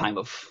 theater in the time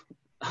of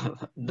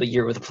the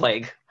year with the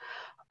plague.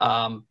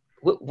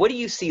 What do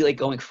you see like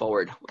going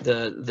forward?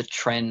 The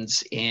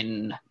trends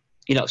in,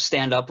 you know,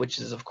 stand up, which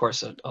is of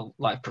course a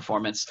live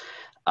performance,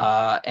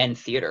 and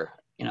theater,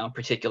 you know,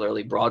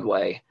 particularly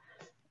Broadway,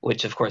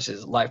 which of course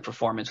is live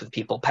performance with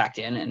people packed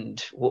in,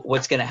 and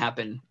what's going to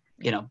happen,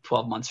 you know,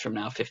 12 months from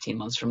now, 15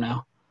 months from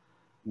now?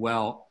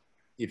 Well,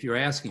 if you're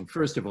asking,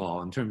 first of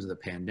all, in terms of the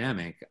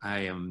pandemic, I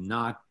am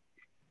not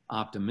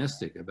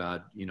optimistic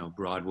about, you know,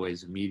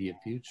 Broadway's immediate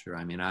future.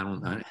 I mean, I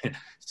don't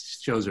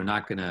shows are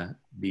not going to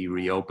be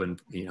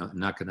reopened, you know,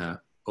 not going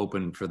to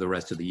open for the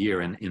rest of the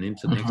year and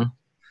into next.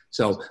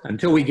 So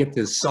until we get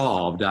this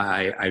solved,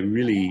 I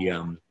really,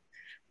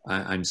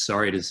 I'm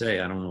sorry to say,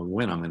 I don't know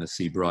when I'm going to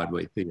see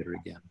Broadway theater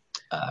again.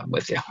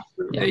 With you.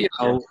 Yeah. You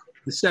know,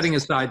 setting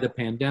aside the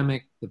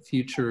pandemic, the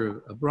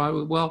future of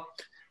Broadway, well,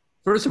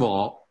 first of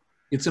all,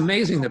 it's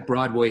amazing that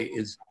Broadway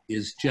is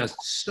just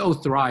so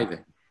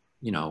thriving,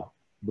 you know,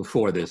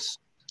 before this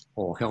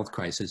whole health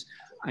crisis.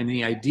 And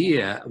the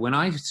idea, when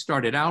I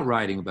started out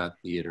writing about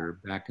theater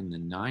back in the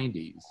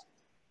 90s,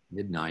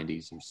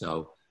 mid-90s or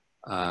so,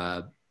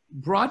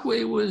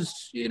 Broadway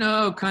was, you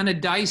know, kind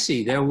of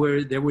dicey. There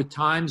were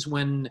times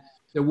when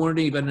there weren't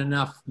even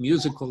enough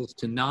musicals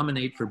to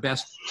nominate for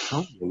Best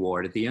Tony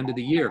Award at the end of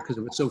the year because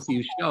there were so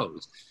few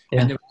shows.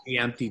 And there were the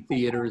empty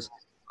theaters.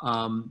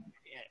 And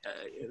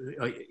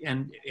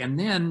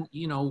then,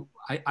 you know,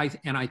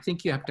 I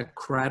think you have to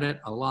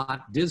credit a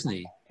lot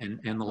Disney and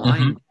the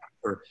Lion King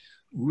for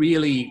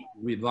really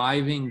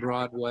reviving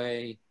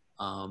Broadway,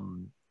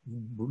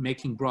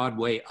 making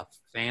Broadway a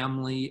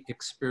family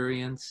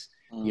experience.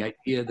 The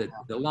idea that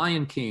the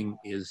Lion King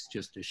is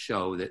just a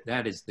show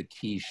that is the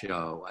key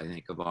show, I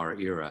think, of our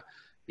era,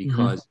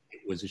 because it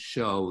was a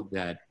show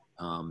that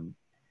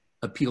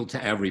appealed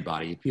to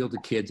everybody, appealed to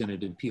kids, and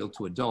it appealed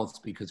to adults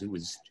because it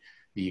was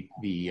the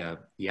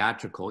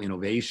theatrical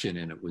innovation,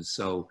 and it was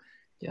so,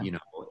 you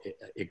know,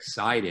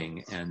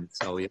 exciting, and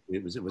so it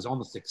was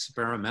almost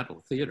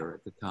experimental theater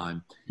at the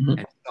time,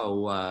 and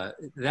so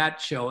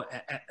that show,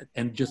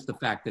 and just the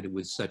fact that it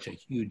was such a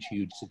huge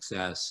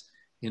success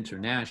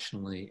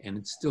internationally, and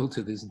it's still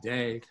to this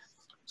day.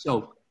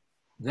 So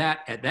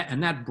that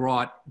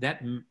brought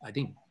that, I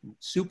think,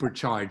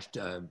 supercharged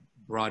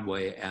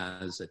Broadway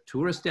as a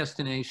tourist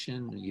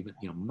destination, even,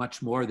 you know,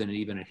 much more than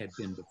it had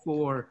been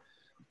before.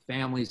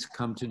 Families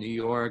come to New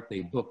York,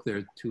 they book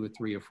their 2 or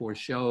 3 or 4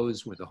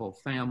 shows with the whole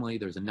family.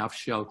 There's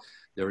enough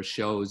there are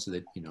shows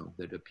that, you know,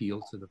 that appeal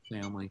to the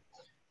family.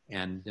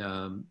 And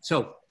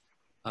so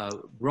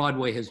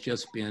Broadway has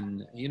just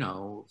been, you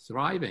know,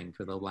 thriving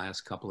for the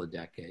last couple of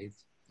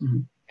decades.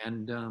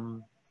 And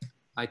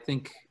I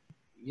think,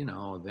 you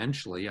know,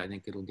 eventually I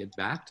think it'll get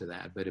back to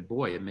that, but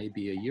boy, it may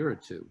be a year or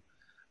two.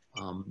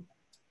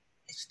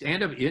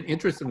 Stand-up,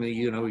 interestingly,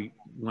 you know, you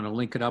want to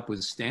link it up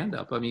with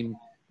stand-up. I mean,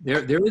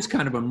 there is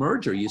kind of a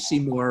merger. You see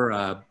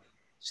more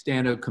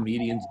stand-up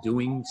comedians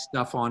doing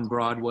stuff on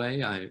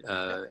Broadway.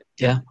 The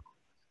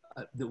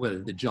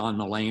John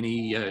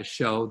Mulaney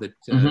show that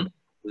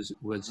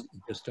was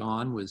just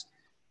on was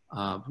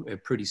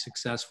pretty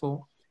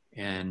successful.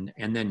 And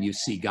then you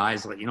see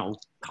guys like, you know,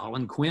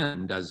 Colin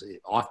Quinn does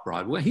it off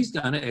Broadway. He's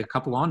done a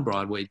couple on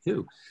Broadway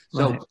too.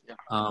 So,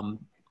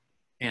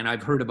 and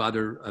I've heard of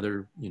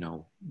other, you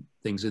know,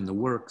 things in the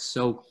works.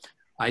 So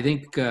I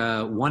think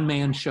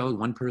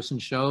one person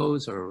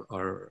shows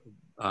are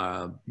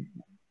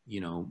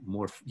you know,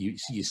 more, you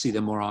see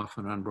them more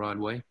often on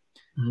Broadway.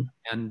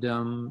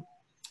 And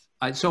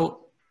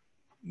so,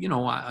 you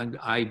know,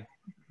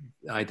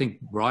 I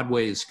think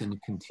Broadway is going to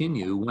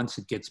continue once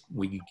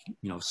we,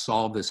 you know,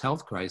 solve this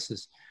health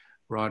crisis.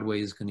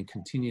 Broadway is going to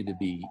continue to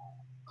be,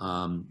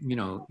 you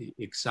know,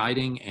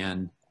 exciting.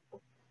 And,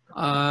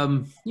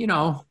 you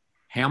know,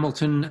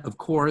 Hamilton, of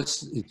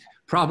course,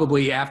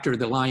 probably after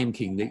the Lion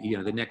King, you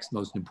know, the next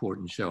most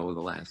important show of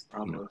the last,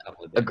 you know,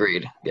 couple of days.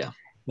 Agreed. Yeah.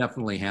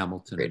 Definitely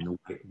Hamilton. Agreed. And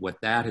what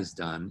that has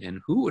done,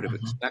 and who would have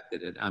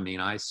expected it? I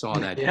mean, I saw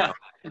that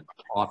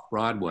off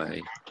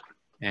Broadway.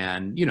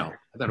 And, you know,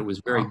 I thought it was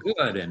very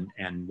good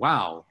and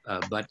wow.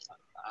 But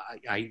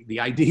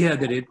the idea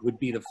that it would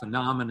be the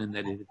phenomenon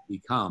that it had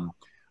become,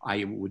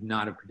 I would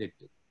not have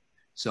predicted.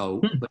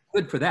 So, but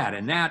good for that.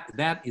 And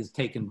that is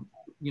taken,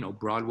 you know,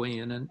 Broadway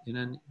in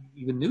an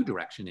even new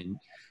direction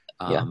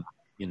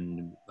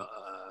in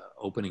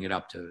opening it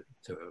up to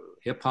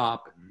hip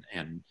hop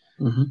and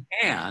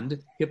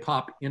hip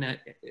hop in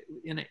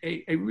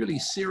a really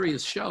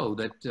serious show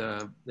that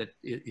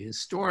is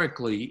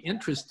historically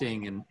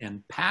interesting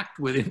and packed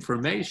with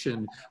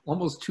information,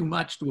 almost too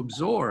much to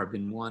absorb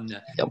in one.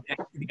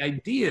 The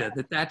idea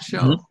that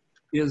show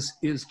is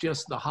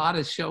just the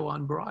hottest show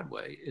on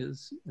Broadway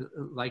is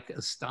like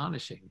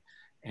astonishing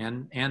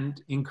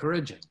and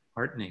encouraging,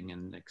 heartening,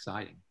 and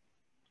exciting.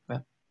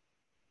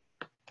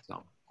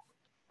 So.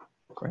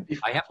 Great.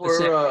 I have to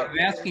say, you're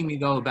asking me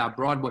though about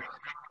Broadway.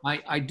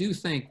 I do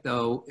think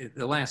though,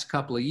 the last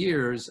couple of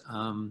years,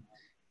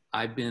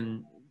 I've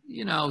been,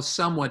 you know,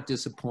 somewhat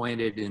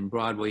disappointed in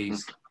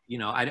Broadway's, you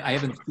know, I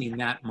haven't seen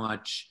that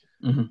much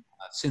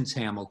since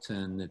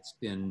Hamilton. It's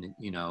been,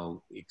 you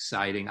know,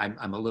 exciting.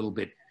 I'm a little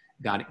bit,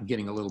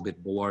 getting a little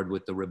bit bored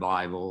with the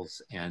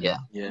revivals and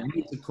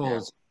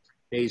musicals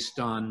based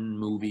on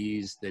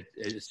movies that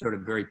is sort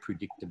of very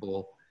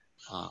predictable.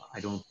 I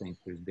don't think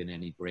there's been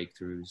any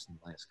breakthroughs in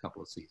the last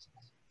couple of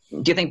seasons.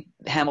 Do you think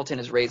Hamilton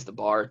has raised the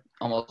bar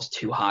almost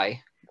too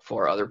high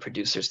for other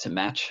producers to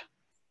match?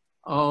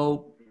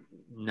 Oh,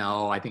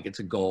 no, I think it's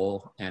a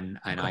goal. And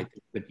I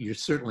think, but you're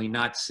certainly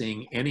not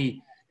seeing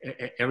any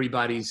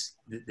everybody's,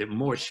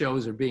 more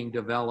shows are being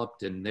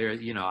developed, and they're,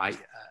 you know,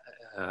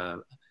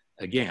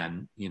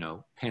 again, you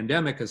know,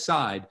 pandemic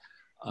aside,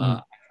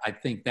 I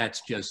think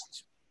that's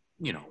just,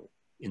 you know,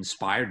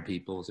 inspired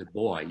people. Said,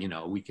 boy, you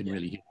know, we can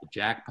really hit the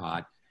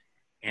jackpot,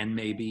 and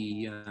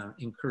maybe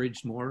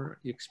encourage more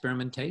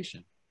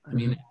experimentation. I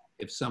mean,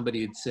 if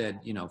somebody had said,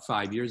 you know,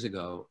 5 years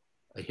ago,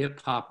 a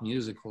hip hop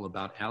musical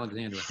about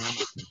Alexander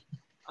Hamilton,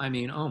 I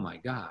mean, oh my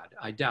God,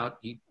 I doubt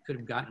you could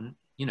have gotten,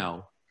 you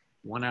know,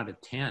 1 out of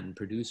 10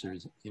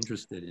 producers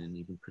interested in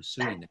even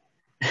pursuing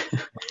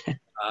it.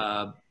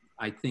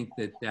 I think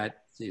that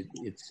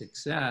its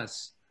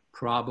success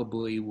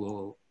probably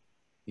will,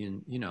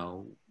 you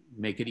know,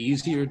 make it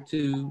easier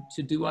to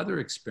do other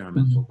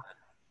experimental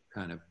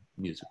kind of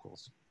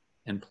musicals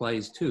and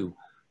plays too,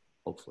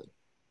 hopefully.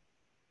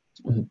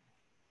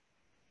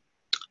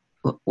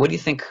 What do you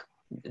think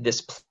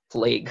this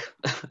plague,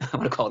 I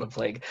want to call it a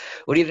plague,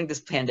 what do you think this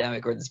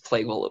pandemic or this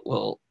plague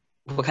will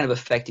what kind of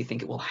effect do you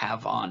think it will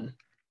have on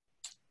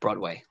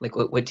Broadway? Like,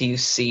 what do you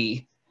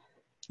see?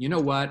 You know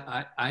what?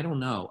 I don't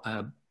know.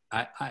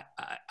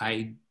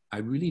 I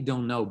really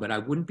don't know, but I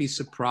wouldn't be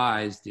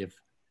surprised if,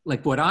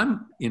 like, what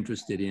I'm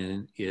interested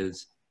in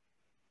is,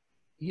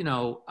 you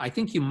know, I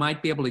think you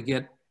might be able to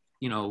get,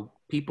 you know,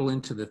 people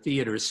into the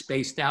theater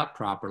spaced out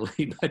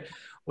properly, but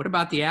what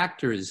about the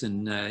actors?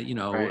 And, you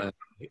know, Right.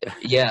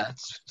 Yeah,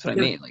 that's what I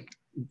mean. Like,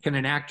 can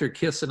an actor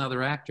kiss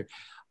another actor?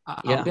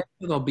 I bet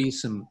there'll be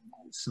some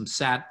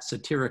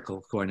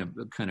satirical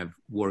kind of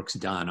works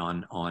done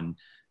on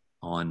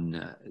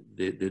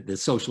the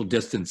social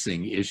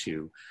distancing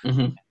issue.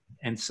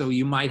 And so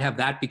you might have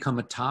that become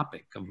a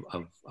topic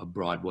of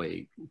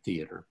Broadway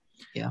theater.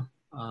 Yeah.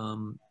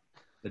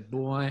 But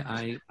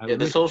boy,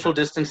 the social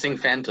distancing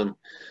phantom.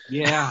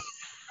 Yeah.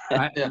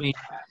 I mean,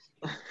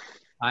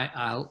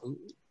 I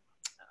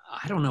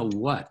don't know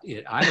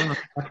I don't know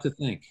what to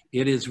think.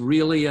 It is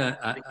really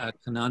a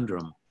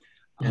conundrum.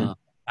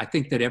 I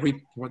think that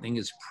everything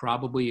is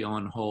probably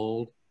on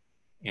hold,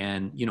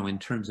 and, you know, in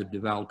terms of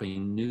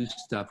developing new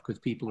stuff, because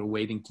people are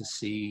waiting to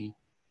see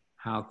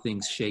how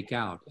things shake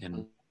out.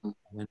 And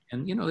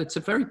you know, it's a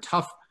very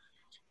tough,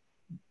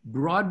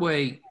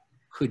 Broadway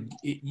could,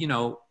 you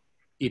know,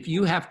 if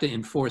you have to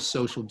enforce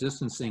social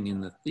distancing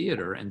in the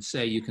theater and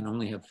say you can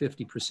only have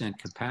 50%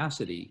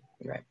 capacity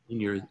in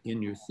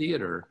your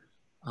theater,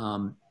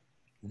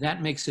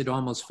 that makes it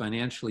almost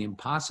financially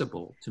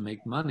impossible to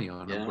make money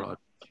on a Broadway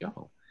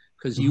show,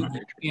 because you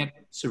can't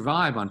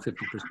survive on 50%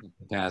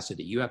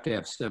 capacity. You have to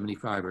have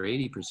 75 or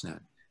 80%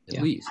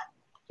 at least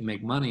to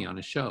make money on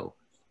a show.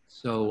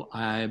 So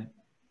I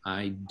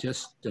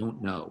just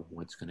don't know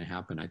what's going to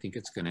happen. I think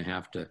it's going to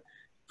have to,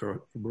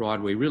 for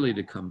Broadway really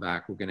to come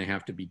back, we're going to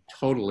have to be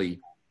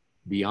totally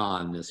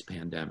beyond this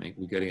pandemic.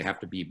 We're going to have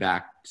to be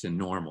back to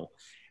normal,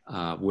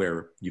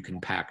 where you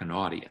can pack an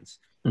audience.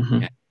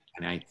 And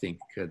I think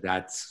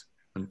that's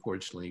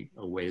unfortunately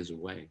a ways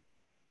away.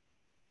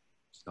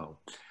 So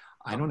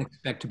I don't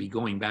expect to be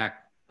going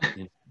back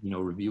and, you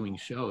know, reviewing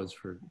shows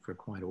for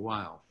quite a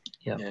while.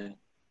 Yeah.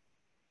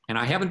 And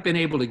I haven't been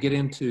able to get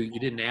into, you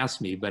didn't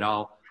ask me, but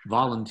I'll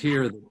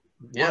volunteer that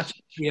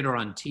watching theater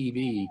on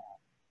TV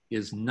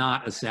is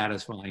not a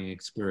satisfying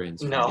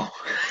experience. No.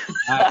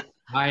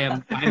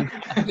 I'm going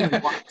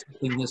to watch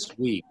something this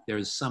week.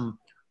 There's some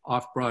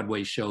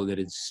off-Broadway show that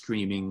is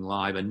streaming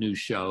live, a new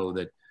show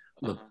that,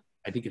 look,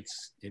 I think it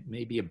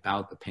may be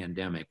about the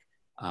pandemic.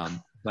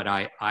 But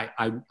I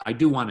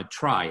do want to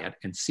try it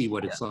and see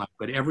what it's like.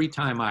 But every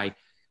time I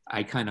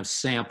kind of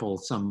sample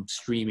some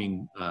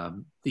streaming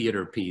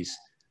theater piece,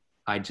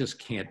 I just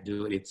can't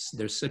do it.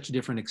 There's such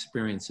different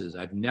experiences.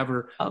 I've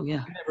never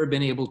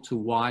been able to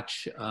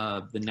watch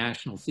the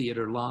National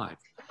Theater live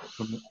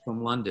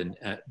from London,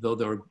 though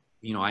there are,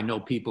 you know, I know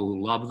people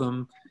who love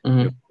them.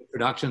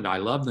 Productions. I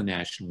love the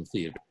National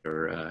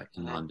Theater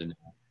in London,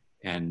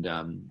 and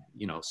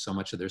you know, so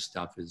much of their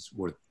stuff is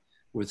worth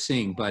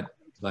seeing. But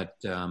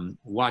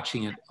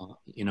watching it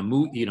in a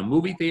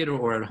movie theater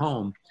or at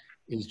home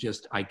is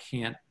just, I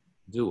can't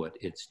do it.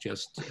 It's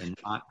just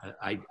not,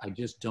 I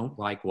just don't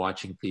like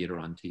watching theater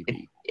on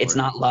TV. It's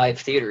not live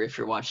theater if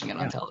you're watching it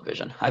on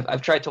television.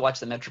 I've tried to watch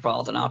the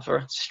Metropolitan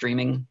Opera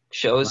streaming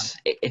shows.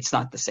 It's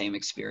not the same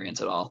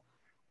experience at all.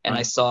 And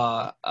I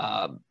saw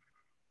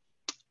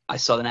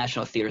the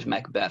National Theater's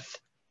Macbeth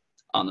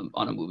in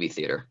a movie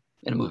theater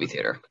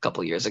a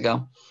couple of years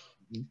ago.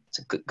 It's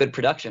a good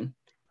production.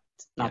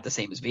 It's not the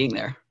same as being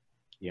there.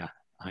 Yeah,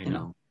 I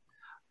know.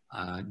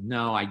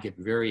 No, I get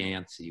very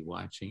antsy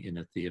watching in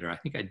a theater. I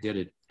think I did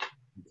it, I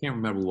can't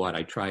remember what,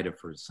 I tried it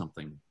for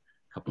something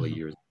a couple of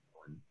years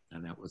ago,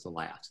 and that was the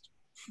last.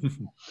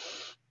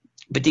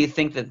 But do you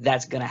think that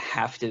that's going to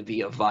have to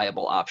be a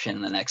viable option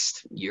in the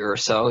next year or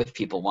so if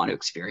people want to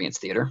experience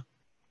theater?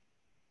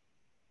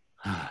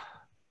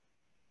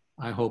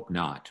 I hope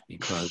not,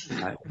 because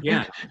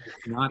again,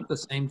 it's not the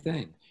same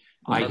thing.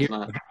 I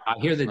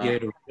hear they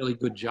did a really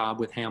good job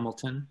with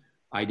Hamilton.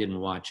 I didn't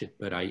watch it,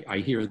 but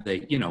I hear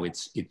they, you know,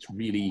 it's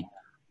really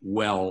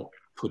well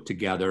put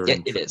together. Yeah,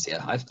 it is.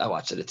 Yeah, I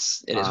watched it. It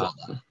is well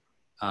done.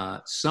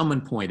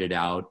 someone pointed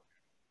out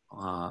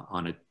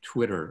on a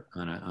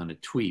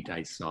tweet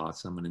I saw,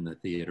 someone in the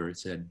theater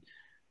said,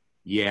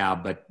 yeah,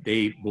 but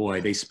they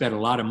spent a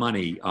lot of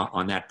money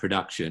on that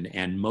production,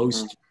 and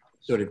most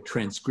sort of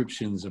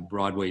transcriptions of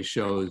Broadway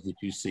shows that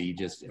you see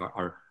just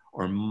are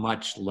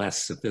much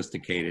less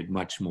sophisticated,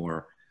 much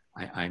more,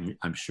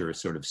 I'm sure,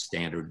 sort of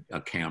standard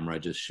camera,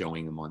 just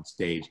showing them on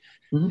stage.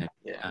 Mm-hmm.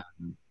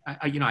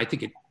 And, I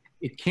think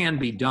it can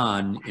be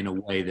done in a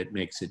way that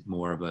makes it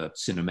more of a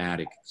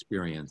cinematic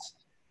experience.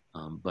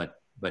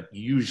 But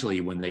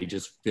usually when they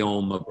just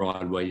film a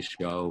Broadway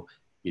show,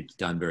 it's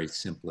done very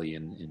simply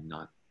and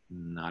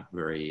not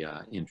very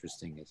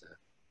interesting as a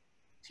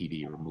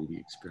TV or movie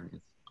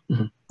experience.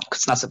 Mm-hmm.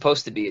 It's not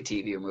supposed to be a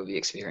TV or movie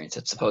experience.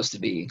 It's supposed to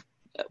be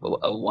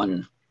a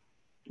one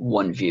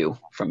view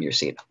from your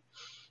seat.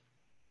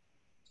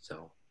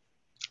 So,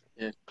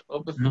 yeah.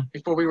 Well,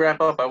 before we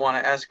wrap up, I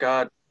want to ask,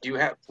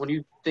 when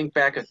you think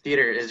back of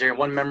theater, is there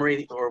one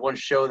memory or one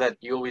show that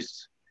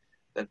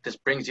this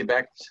brings you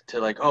back to,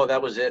 like, oh,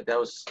 that was it, that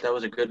was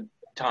a good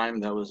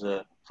time, that was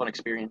a fun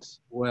experience?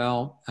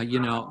 Well,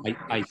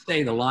 I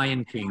say The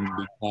Lion King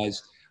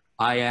because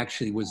I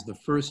actually was the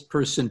first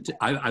person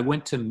I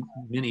went to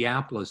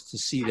Minneapolis to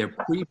see their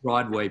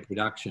pre-Broadway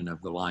production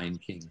of The Lion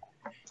King.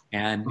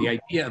 And the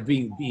idea of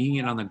being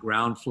in on the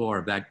ground floor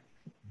of that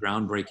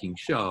groundbreaking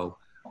show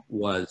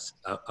was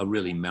a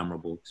really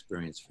memorable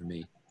experience for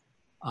me.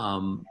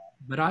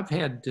 But I've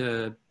had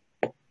a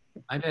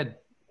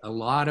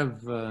lot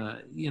of,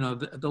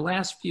 the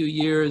last few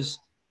years,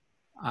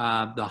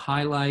 the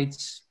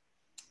highlights.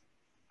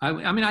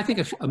 I mean, I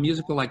think a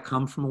musical like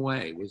Come From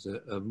Away was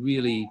a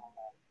really,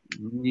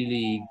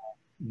 really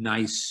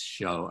nice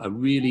show, a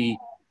really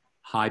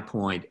high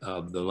point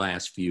of the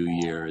last few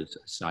years,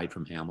 aside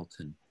from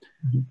Hamilton.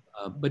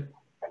 But,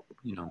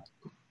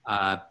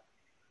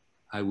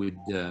 I would,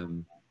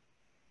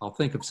 I'll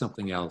think of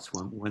something else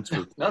once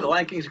we're... No, The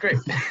Lion King's great.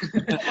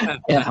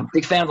 Yeah, I'm a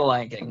big fan of The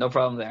Lion King. No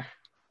problem there.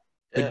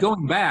 But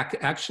going back,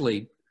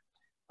 actually,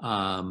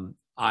 I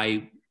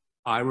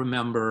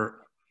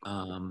remember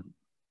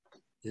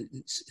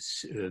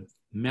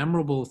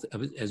memorable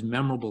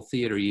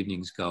theater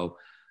evenings go.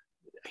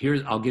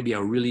 I'll give you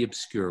a really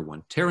obscure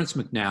one. Terrence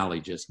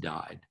McNally just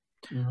died.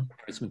 Mm-hmm.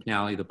 Terrence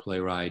McNally, the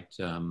playwright,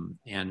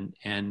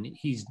 and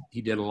he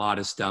did a lot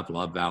of stuff: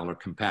 Love, Valor,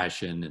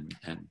 Compassion,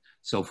 and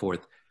so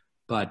forth.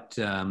 But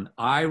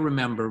I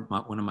remember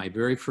one of my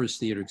very first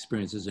theater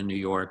experiences in New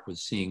York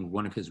was seeing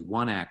one of his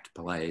one-act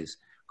plays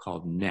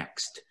called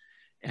Next.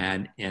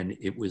 And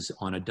it was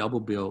on a double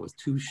bill with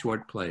two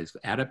short plays,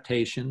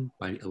 Adaptation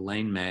by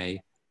Elaine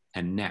May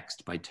and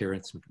Next by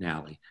Terrence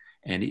McNally.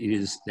 And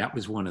that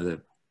was one of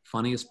the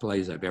funniest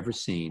plays I've ever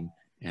seen.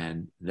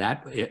 And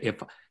that,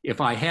 if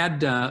I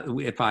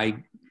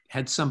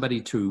had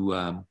somebody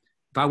to,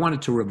 if I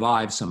wanted to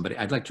revive somebody,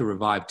 I'd like to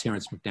revive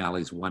Terrence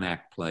McNally's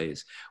one-act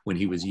plays when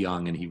he was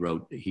young, and he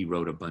wrote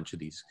a bunch of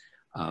these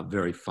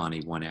very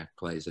funny one-act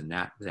plays, and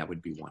that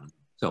would be one of them.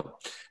 So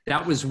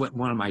that was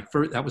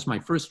that was my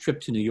first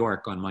trip to New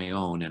York on my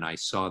own, and I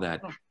saw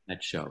that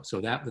show. So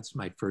that was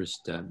my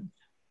first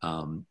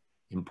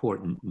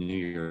important New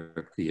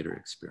York theater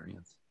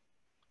experience.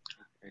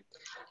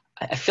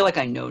 I feel like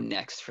I know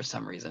Next for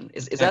some reason.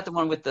 Is that the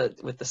one with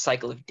the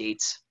cycle of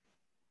dates?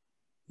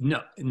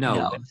 No.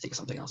 I'm thinking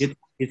something else.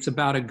 It's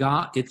about a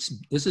guy.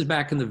 This is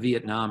back in the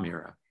Vietnam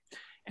era,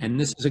 and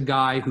this is a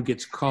guy who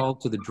gets called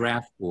to the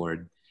draft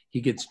board.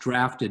 He gets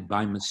drafted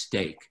by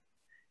mistake,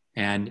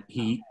 and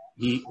the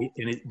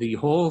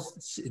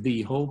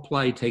whole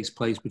play takes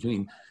place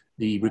between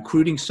the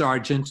recruiting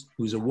sergeant,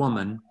 who's a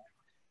woman,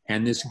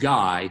 and this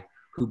guy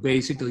who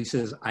basically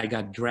says, "I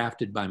got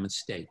drafted by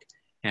mistake."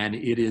 And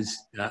it is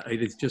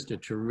just a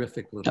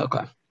terrific little.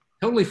 Okay.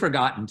 Totally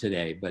forgotten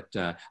today, but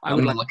I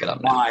would look it up.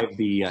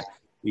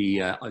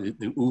 The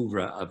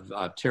oeuvre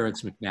of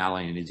Terrence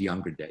McNally in his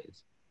younger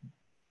days.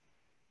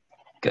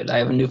 Good. I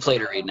have a new play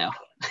to read now.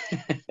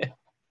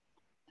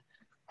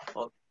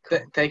 Well,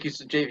 thank you,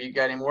 Jay. You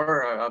got any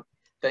more?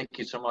 Thank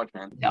you so much,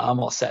 man. Yeah,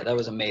 I'm all set. That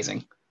was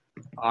amazing.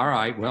 All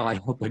right. Well, I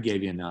hope I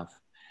gave you enough.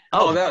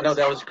 Oh, no,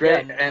 that was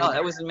great. Yeah, and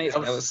that was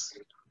amazing.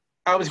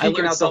 I was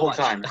geeking out the whole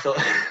time. So.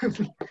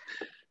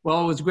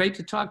 Well, it was great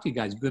to talk to you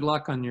guys. Good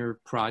luck on your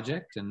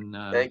project. And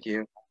thank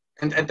you.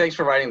 And thanks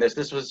for writing this.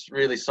 This was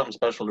really something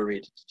special to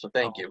read. So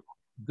thank you.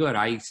 Good.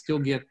 I still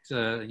get,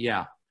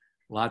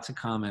 lots of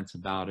comments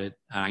about it.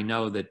 I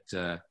know that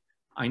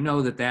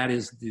that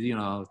is,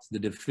 it's the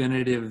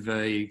definitive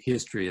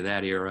history of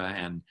that era.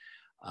 And,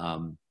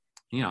 I'm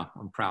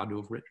proud to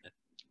have written it.